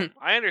this film? Mm-hmm.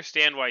 I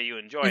understand why you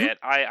enjoy it.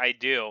 I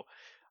do.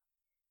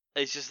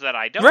 It's just that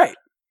I don't. Right.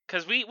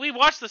 Because we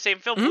watch the same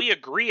film. We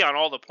agree on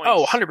all the points.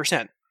 Oh,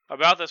 100%.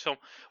 About this film.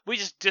 We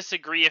just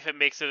disagree if it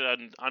makes it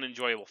an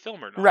unenjoyable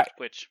film or not. Right.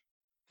 Which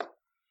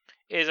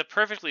is a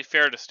perfectly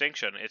fair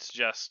distinction. It's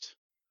just,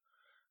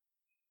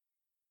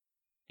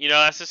 you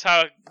know, this is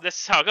how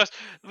it goes.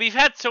 We've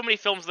had so many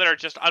films that are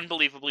just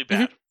unbelievably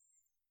bad.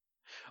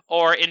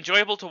 Or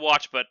enjoyable to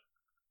watch, but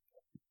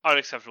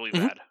unacceptably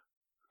bad.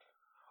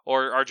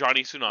 Or are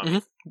Johnny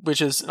Tsunami.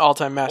 Which is an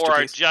all-time masterpiece.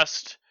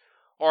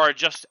 Or are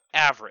just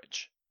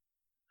average.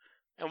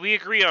 And we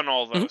agree on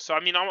all those. So, I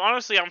mean,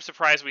 I'm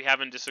surprised we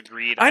haven't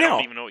disagreed. I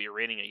don't even know what you're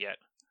rating it yet.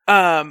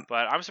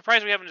 But I'm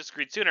surprised we haven't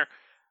disagreed sooner.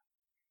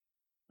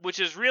 Which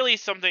is really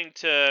something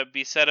to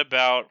be said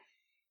about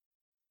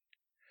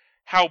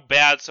how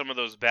bad some of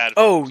those bad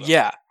films are.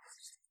 Yeah.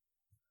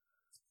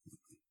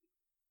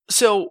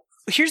 So,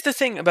 here's the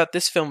thing about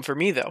this film for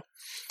me, though.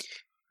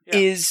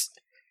 Is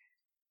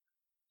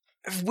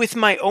with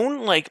my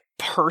own, like,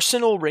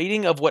 personal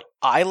rating of what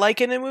I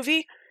like in a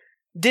movie,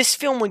 this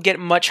film would get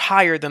much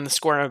higher than the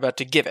score I'm about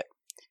to give it.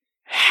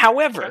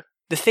 However,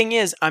 the thing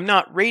is, I'm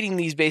not rating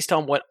these based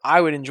on what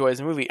I would enjoy as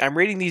a movie. I'm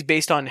rating these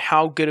based on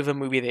how good of a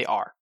movie they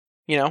are.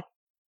 You know?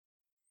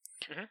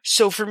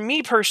 So for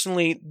me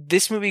personally,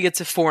 this movie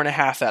gets a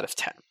 4.5 out of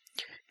 10.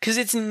 Because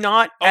it's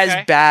not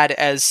as bad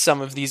as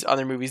some of these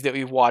other movies that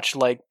we've watched,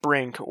 like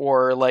Brink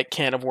or like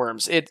Can of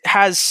Worms. It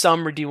has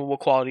some redeemable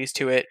qualities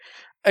to it.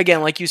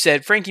 Again, like you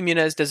said, Frankie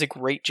Muniz does a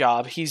great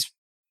job. He's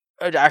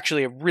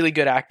actually a really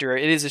good actor.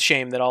 It is a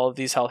shame that all of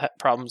these health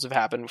problems have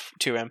happened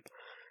to him,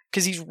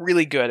 because he's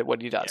really good at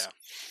what he does.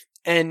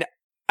 And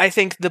I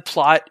think the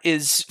plot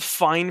is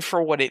fine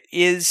for what it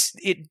is.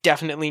 It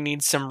definitely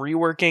needs some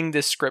reworking.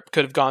 This script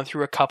could have gone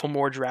through a couple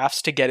more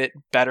drafts to get it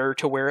better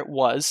to where it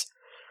was.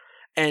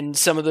 And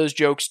some of those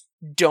jokes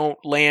don't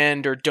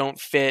land or don't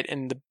fit,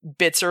 and the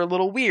bits are a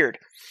little weird.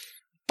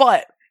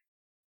 But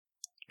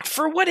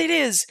for what it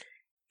is,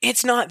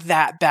 it's not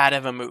that bad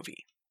of a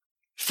movie.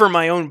 For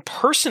my own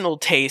personal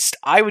taste,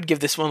 I would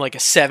give this one like a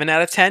 7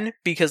 out of 10,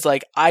 because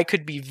like I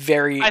could be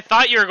very... I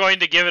thought you were going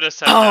to give it a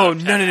 7 out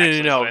of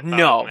 10.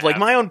 No. Like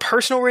my own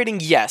personal rating,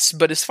 yes.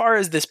 But as far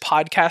as this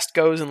podcast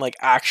goes and like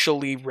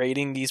actually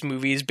rating these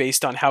movies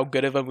based on how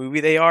good of a movie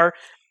they are,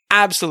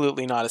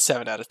 absolutely not a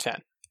 7 out of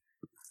 10.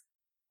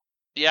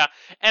 Yeah,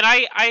 and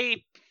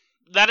I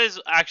that is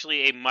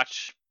actually a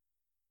much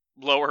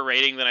lower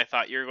rating than I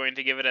thought you were going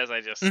to give it, as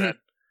I just said.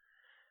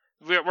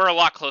 We're a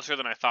lot closer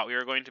than I thought we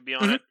were going to be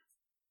on it.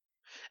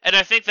 And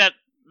I think that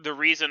the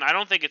reason, I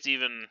don't think it's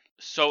even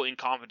so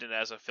incompetent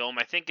as a film.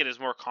 I think it is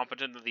more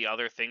competent than the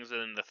other things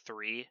in the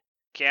 3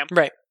 camp.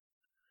 Right.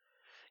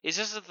 It's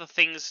just that the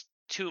things,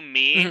 to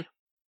me,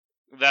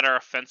 that are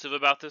offensive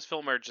about this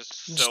film are just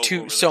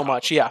so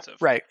much,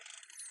 offensive. Right.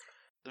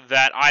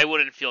 That I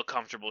wouldn't feel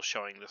comfortable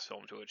showing this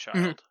film to a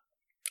child.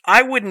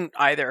 I wouldn't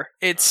either.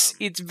 It's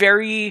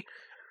very...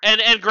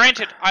 And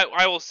granted,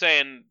 I will say,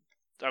 and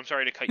I'm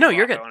sorry to cut you off,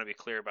 you're good. I want to be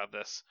clear about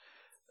this,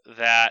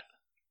 that,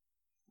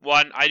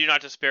 one, I do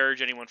not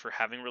disparage anyone for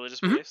having religious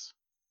beliefs.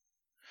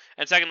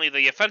 And secondly,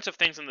 the offensive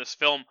things in this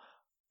film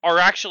are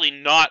actually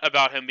not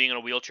about him being in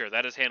a wheelchair.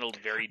 That is handled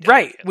very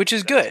delicately. Right, which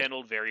is good. It's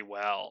handled very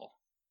well.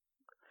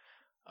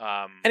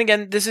 And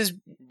again, this is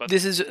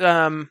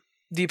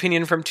the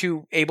opinion from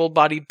two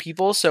able-bodied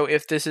people, so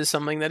if this is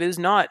something that is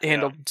not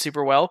handled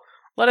super well,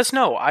 let us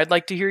know. I'd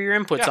like to hear your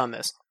inputs on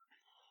this.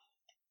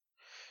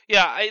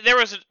 Yeah, there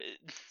was...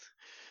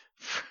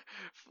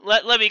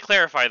 Let me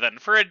clarify then.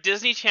 For a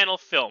Disney Channel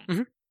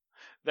film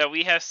that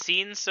we have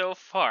seen so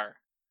far,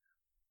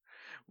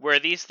 where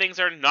these things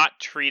are not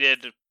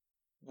treated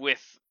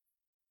with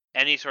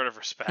any sort of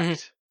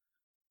respect,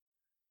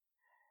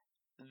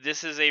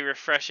 this is a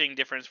refreshing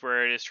difference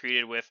where it is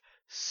treated with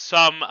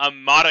a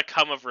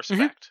modicum of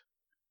respect.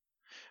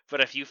 But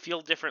if you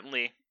feel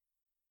differently,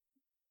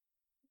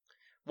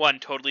 one,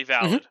 totally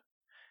valid,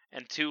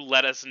 and two,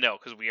 let us know,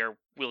 because we are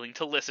willing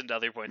to listen to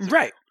other points of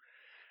view.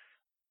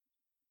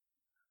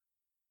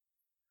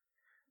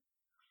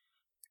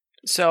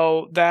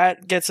 So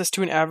that gets us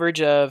to an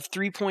average of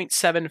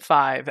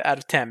 3.75 out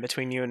of 10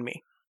 between you and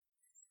me.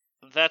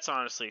 That's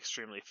honestly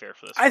extremely fair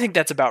for this film. I think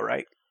that's about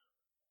right.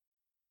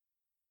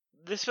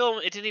 This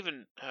film, it didn't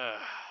even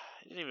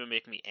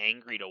make me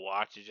angry to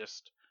watch. It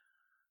just...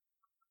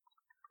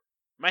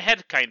 My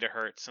head kind of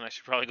hurts, and I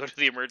should probably go to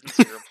the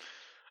emergency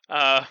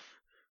room.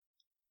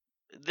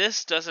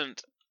 This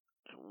doesn't...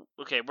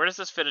 Okay, where does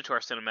this fit into our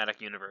cinematic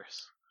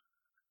universe?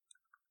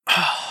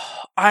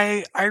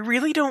 I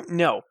really don't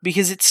know,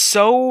 because it's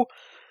so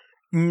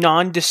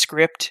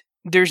nondescript.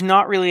 There's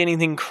not really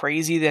anything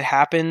crazy that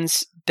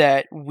happens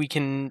that we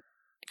can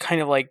kind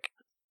of like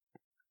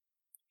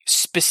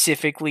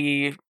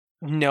specifically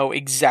know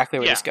exactly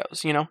where this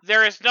goes, you know?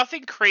 There is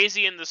nothing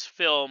crazy in this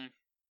film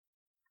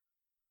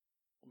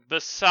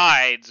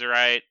besides,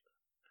 right,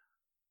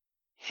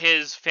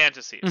 his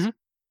fantasies.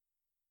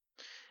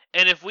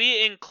 And if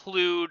we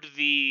include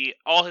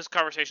all his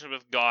conversations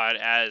with God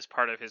as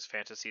part of his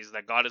fantasies,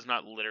 that God is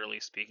not literally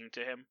speaking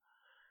to him,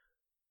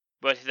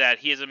 but that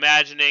he is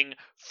imagining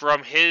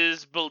from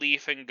his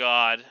belief in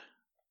God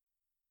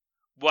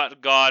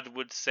what God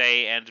would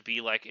say and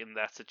be like in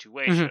that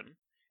situation,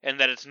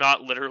 and that it's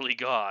not literally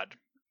God.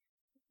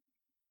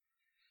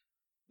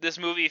 This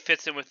movie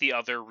fits in with the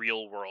other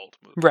real world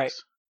movies. Right.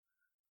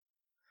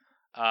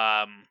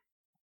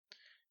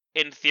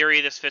 In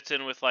theory, this fits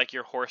in with like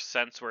your Horse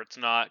Sense, where it's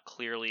not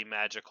clearly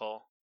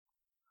magical.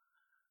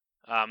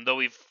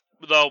 Though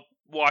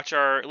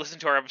listen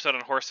to our episode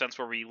on Horse Sense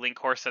where we link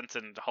Horse Sense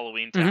and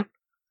Halloween Town.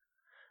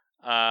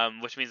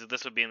 Which means that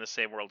this would be in the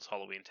same world as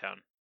Halloween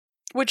Town.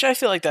 Which I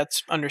feel like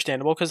that's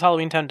understandable, because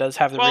Halloween Town does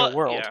have the real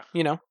world,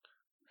 you know?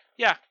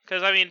 Yeah,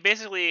 because I mean,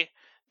 basically,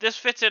 this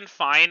fits in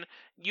fine.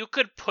 You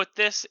could put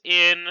this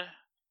in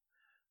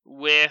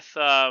with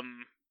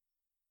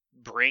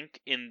Brink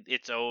in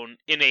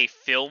a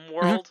film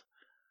world.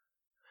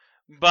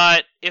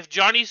 But if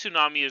Johnny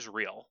Tsunami is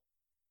real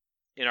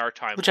in our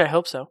timeline, which I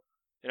hope so.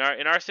 In our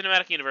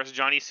cinematic universe,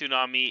 Johnny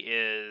Tsunami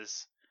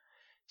is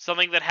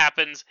something that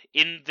happens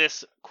in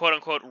this quote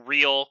unquote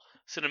real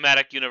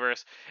cinematic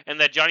universe, and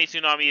that Johnny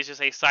Tsunami is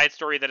just a side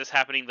story that is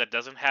happening that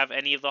doesn't have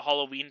any of the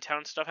Halloween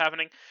Town stuff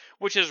happening,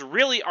 which is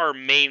really our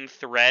main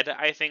thread,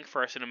 I think,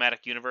 for our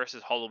cinematic universe,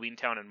 is Halloween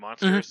Town and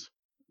monsters.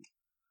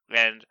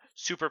 And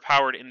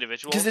superpowered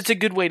individuals. Because it's a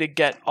good way to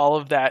get all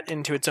of that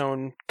into its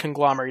own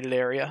conglomerated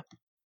area.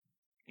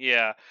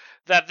 Yeah.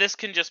 That this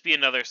can just be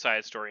another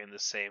side story in the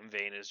same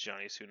vein as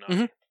Johnny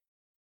Tsunami.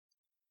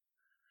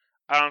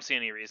 I don't see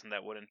any reason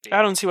that wouldn't be.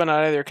 I don't see why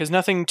not either, because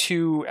nothing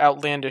too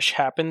outlandish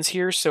happens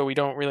here, so we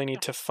don't really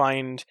need to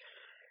find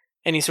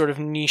any sort of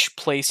niche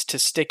place to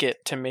stick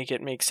it to make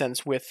it make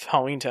sense with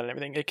Halloween Town and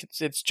everything.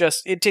 It's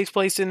just, it takes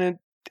place in an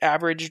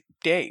average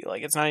day.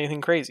 Like, it's not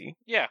anything crazy.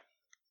 Yeah.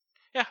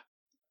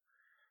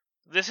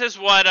 This is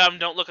what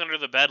Don't Look Under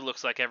the Bed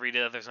looks like every day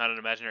that there's not an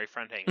imaginary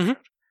friend hanging around.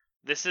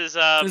 This is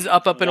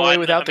Up and Away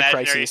without the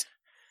crises.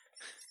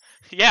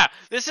 Yeah,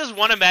 this is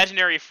one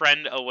imaginary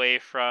friend away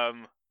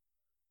from...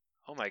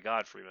 Oh my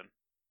god, Freeman.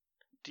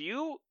 Do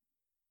you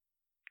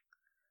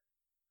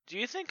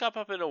think Up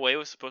and Away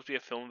was supposed to be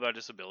a film about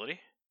disability?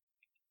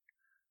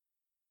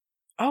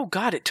 Oh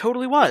god, it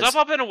totally was. Was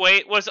Up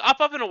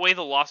and Away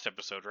the Lost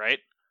episode, right?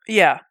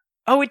 Yeah.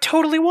 Oh, it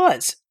totally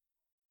was.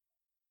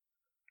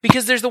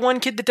 Because there's the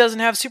one kid that doesn't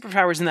have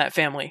superpowers in that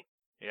family.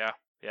 Yeah.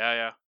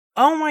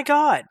 Oh my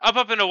god.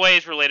 Up and Away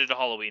is related to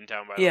Halloween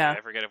Town, by the way.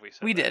 I forget if we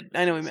said we that. did.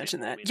 I know we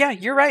mentioned that. Yeah,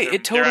 you're right.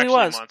 It totally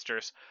was.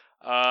 Monsters.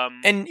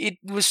 And it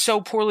was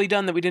so poorly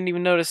done that we didn't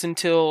even notice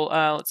until,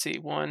 let's see,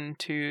 1,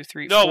 2,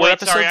 3, 4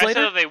 episodes later? I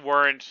said that they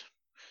weren't...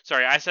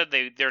 Sorry, I said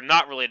they're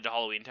not related to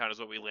Halloween Town is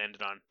what we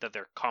landed on. That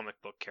they're comic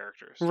book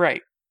characters.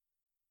 Right.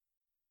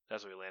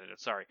 That's what we landed on.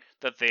 Sorry.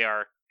 That they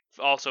are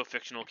also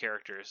fictional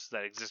characters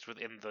that exist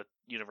within the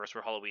universe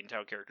where Halloween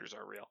Town characters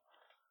are real.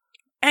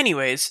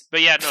 Anyways,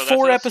 but yeah, no,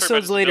 4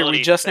 episodes later,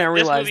 we just now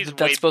realized that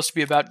that's supposed to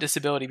be about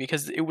disability,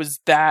 because it was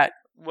that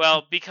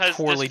because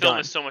poorly this film done.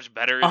 Is so much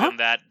better than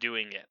that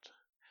doing it.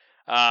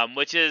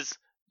 Which is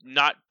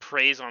not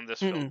praise on this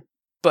film.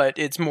 But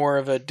it's more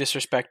of a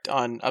disrespect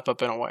on Up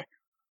and Away.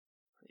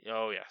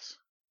 Oh, yes.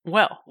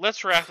 Well,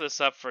 let's wrap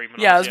this up for you.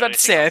 Yeah, I was about to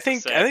say. I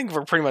think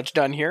we're pretty much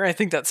done here. I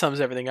think that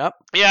sums everything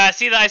up. Yeah, I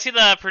see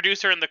the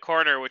producer in the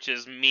corner, which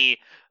is me,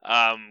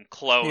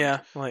 cloned. Yeah,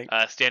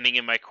 standing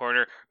in my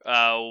corner,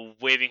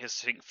 waving his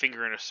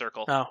finger in a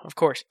circle. Oh, of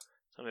course.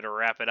 I'm going to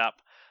wrap it up.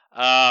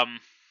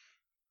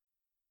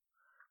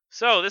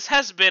 So this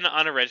has been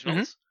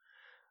Unoriginals,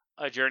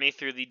 a journey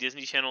through the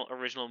Disney Channel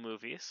original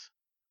movies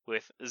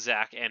with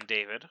Zach and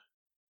David.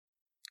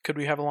 Could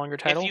we have a longer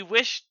title? If you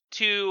wish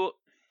to,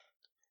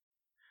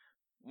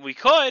 we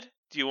could.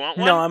 Do you want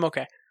one? No, I'm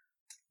okay.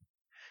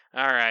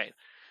 All right.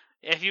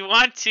 If you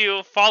want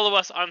to follow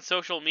us on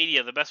social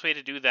media, the best way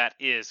to do that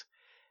is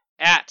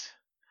at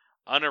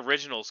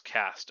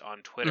UnoriginalsCast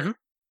on Twitter.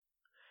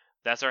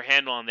 That's our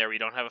handle on there. We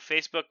don't have a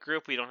Facebook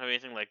group. We don't have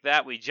anything like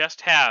that. We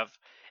just have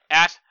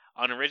at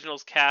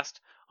UnoriginalsCast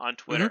on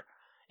Twitter.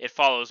 It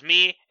follows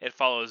me. It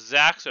follows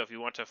Zach. So if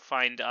you want to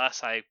find us,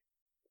 that'd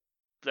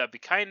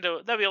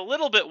be a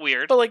little bit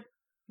weird. But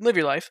live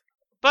your life.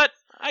 But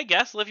I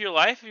guess live your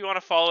life. If you want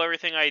to follow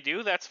everything I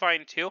do, that's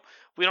fine too.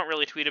 We don't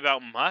really tweet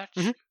about much,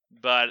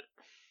 but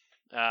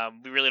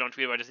we really don't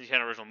tweet about Disney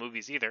Channel original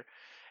movies either.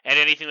 And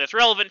anything that's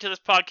relevant to this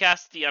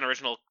podcast, the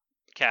Unoriginal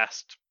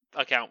Cast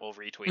account will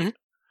retweet.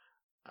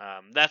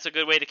 That's a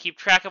good way to keep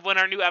track of when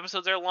our new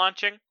episodes are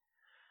launching.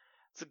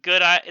 It's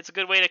a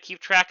good way to keep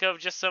track of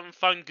just some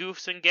fun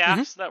goofs and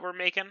gaffes that we're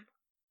making.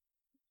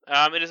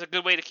 It is a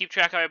good way to keep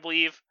track of, I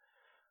believe,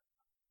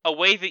 a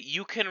way that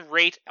you can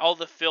rate all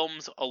the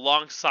films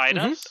alongside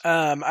us.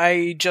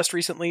 I just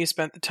recently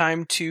spent the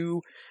time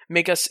to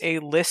make us a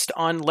list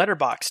on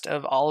Letterboxd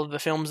of all of the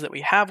films that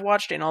we have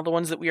watched and all the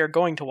ones that we are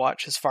going to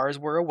watch as far as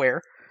we're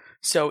aware.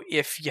 So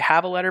if you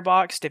have a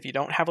Letterboxd, if you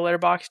don't have a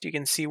Letterboxd, you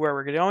can see where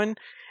we're going,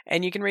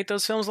 and you can rate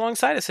those films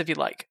alongside us if you'd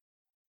like.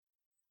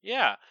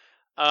 Yeah.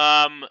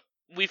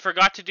 We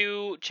forgot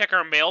to check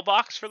our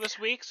mailbox for this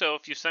week, so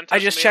if you sent us I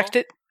just checked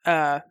it.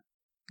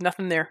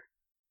 Nothing there.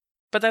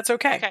 But that's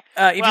okay.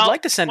 If you'd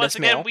like to send us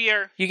mail,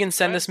 you can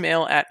send us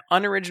mail at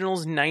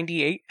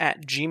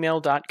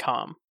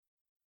unoriginals98@gmail.com.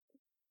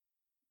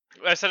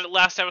 I said it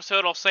last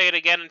episode, I'll say it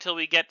again until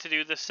we get to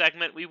do this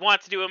segment. We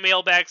want to do a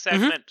mailbag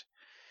segment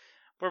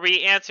where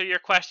we answer your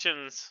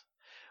questions.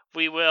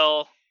 We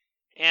will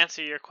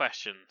answer your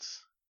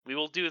questions. We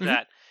will do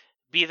that.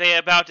 Be they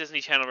about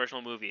Disney Channel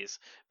original movies.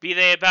 Be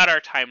they about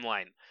our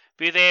timeline.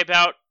 Be they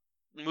about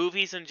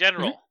movies in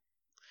general.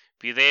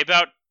 Be they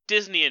about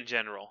Disney in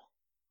general.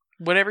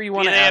 Whatever you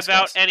want to ask us. Be they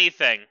about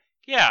anything.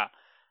 Yeah.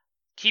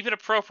 Keep it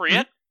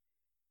appropriate.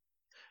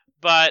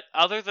 But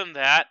other than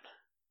that,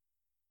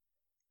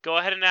 go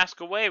ahead and ask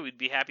away. We'd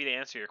be happy to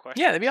answer your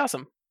questions. Yeah, that'd be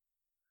awesome.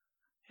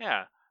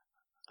 Yeah.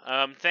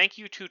 Thank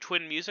you to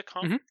Twin Music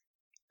Home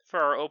for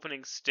our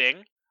opening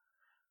sting.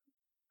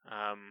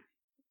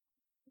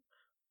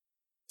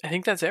 I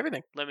think that's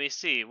everything. Let me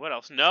see. What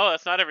else? No,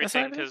 that's not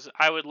everything, because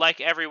I would like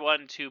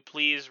everyone to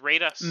please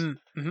rate us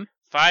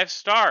 5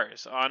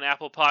 stars on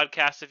Apple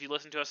Podcasts if you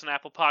listen to us on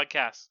Apple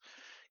Podcasts.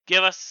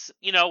 Give us,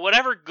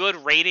 whatever good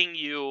rating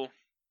you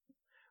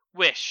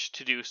wish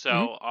to do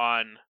so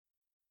on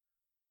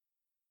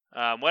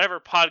whatever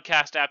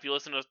podcast app you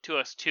listen to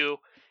us to,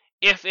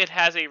 if it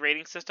has a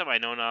rating system. I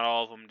know not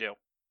all of them do.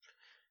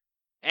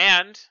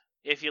 And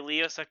if you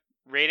leave us a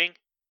rating,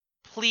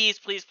 please,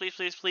 please, please,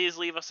 please, please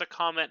leave us a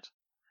comment.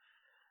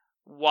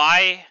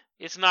 Why?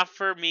 It's not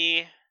for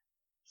me.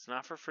 It's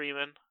not for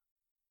Freeman.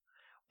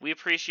 We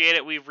appreciate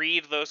it. We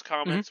read those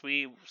comments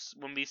when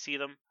we see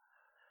them.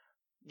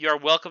 You're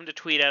welcome to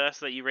tweet at us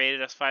that you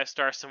rated us 5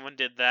 stars. Someone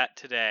did that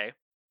today.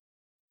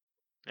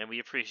 And we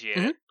appreciate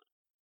it.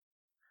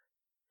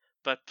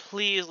 But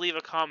please leave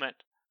a comment.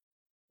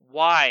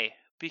 Why?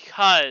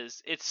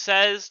 Because it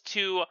says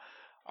to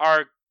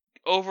our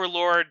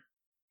overlords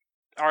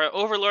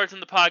in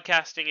the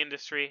podcasting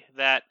industry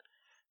that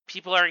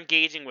people are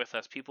engaging with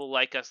us. People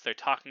like us. They're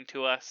talking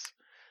to us.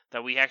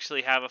 That we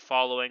actually have a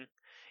following.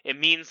 It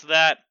means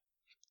that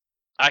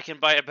I can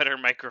buy a better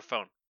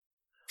microphone.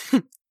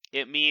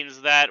 It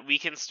means that we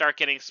can start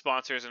getting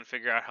sponsors and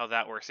figure out how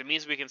that works. It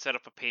means we can set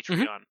up a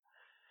Patreon.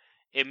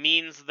 It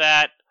means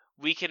that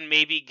we can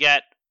maybe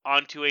get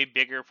onto a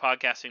bigger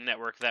podcasting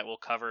network that will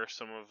cover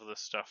some of the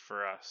stuff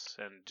for us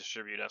and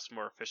distribute us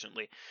more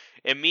efficiently.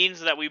 It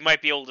means that we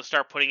might be able to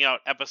start putting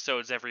out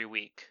episodes every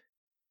week.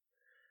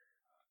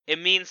 It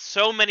means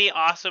so many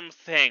awesome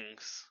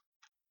things.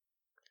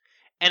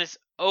 And it's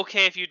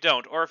okay if you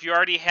don't, or if you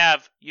already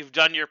have, you've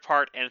done your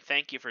part, and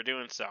thank you for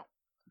doing so.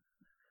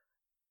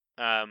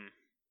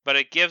 But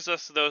it gives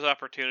us those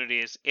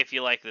opportunities if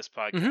you like this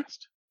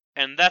podcast.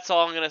 And that's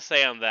all I'm going to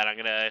say on that. I'm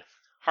going to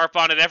harp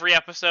on it every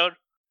episode,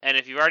 and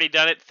if you've already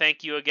done it,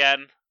 thank you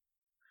again.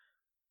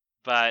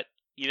 But,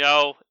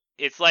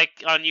 it's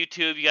like on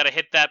YouTube, you got to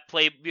hit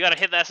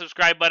that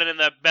subscribe button and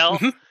the bell.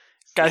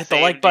 Got to hit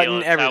the like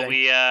button,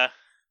 everything.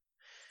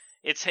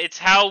 It's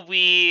how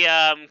we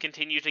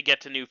continue to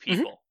get to new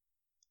people.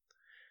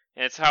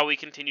 And it's how we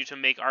continue to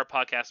make our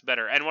podcast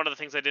better. And one of the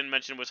things I didn't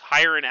mention was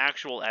hire an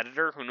actual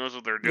editor who knows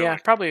what they're doing. Yeah,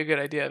 probably a good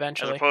idea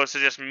eventually. As opposed to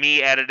just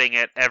me editing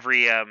it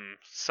every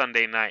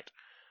Sunday night.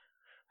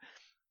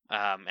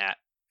 at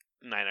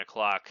 9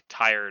 o'clock,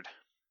 tired.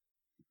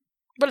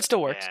 But it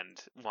still works. And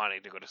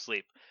wanting to go to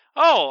sleep.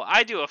 Oh,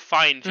 I do a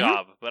fine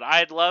job, but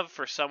I'd love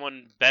for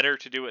someone better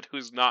to do it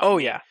who's not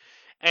me. Yeah.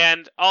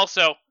 And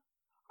also,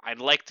 I'd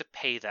like to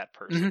pay that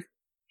person.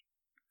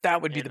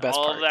 That would be the best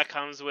part. All of that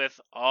comes with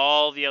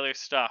all the other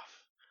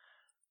stuff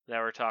that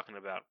we're talking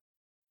about.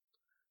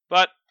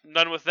 But,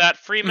 done with that.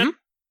 Freeman,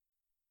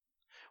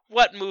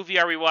 what movie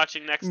are we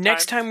watching next time?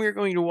 Next time we're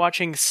going to be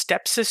watching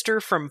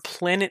Stepsister from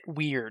Planet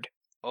Weird.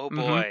 Oh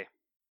boy.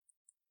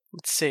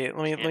 Let's see.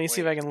 Let me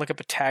see if I can look up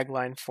a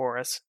tagline for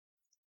us.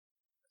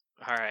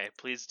 Alright,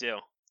 please do.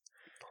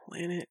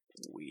 Planet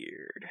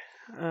Weird.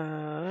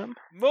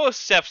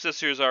 Most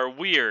stepsisters are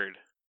weird,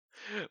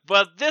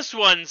 but this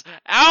one's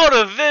out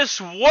of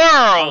this world!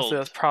 Honestly,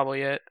 that's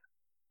probably it.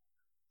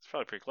 It's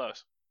probably pretty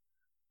close.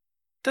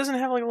 Doesn't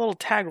have like a little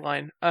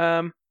tagline.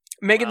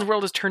 Megan's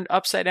world is turned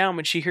upside down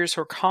when she hears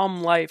her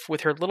calm life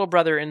with her little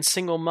brother and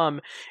single mum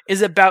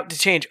is about to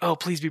change. Oh,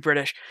 please be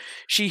British.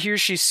 She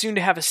hears she's soon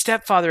to have a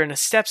stepfather and a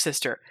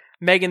stepsister.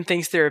 Megan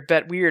thinks they're a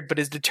bit weird, but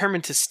is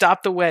determined to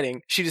stop the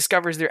wedding. She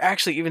discovers they're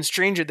actually even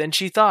stranger than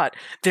she thought.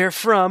 They're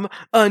from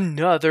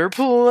another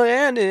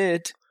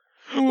planet.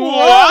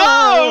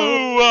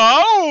 Whoa!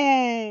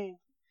 Whoa!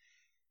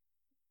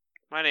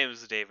 My name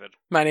is David.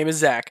 My name is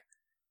Zach.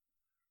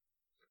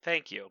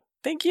 Thank you.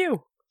 Thank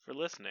you for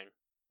listening.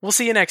 We'll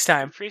see you next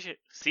time. Appreciate it.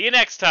 See you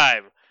next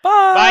time.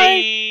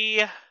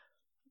 Bye. Bye.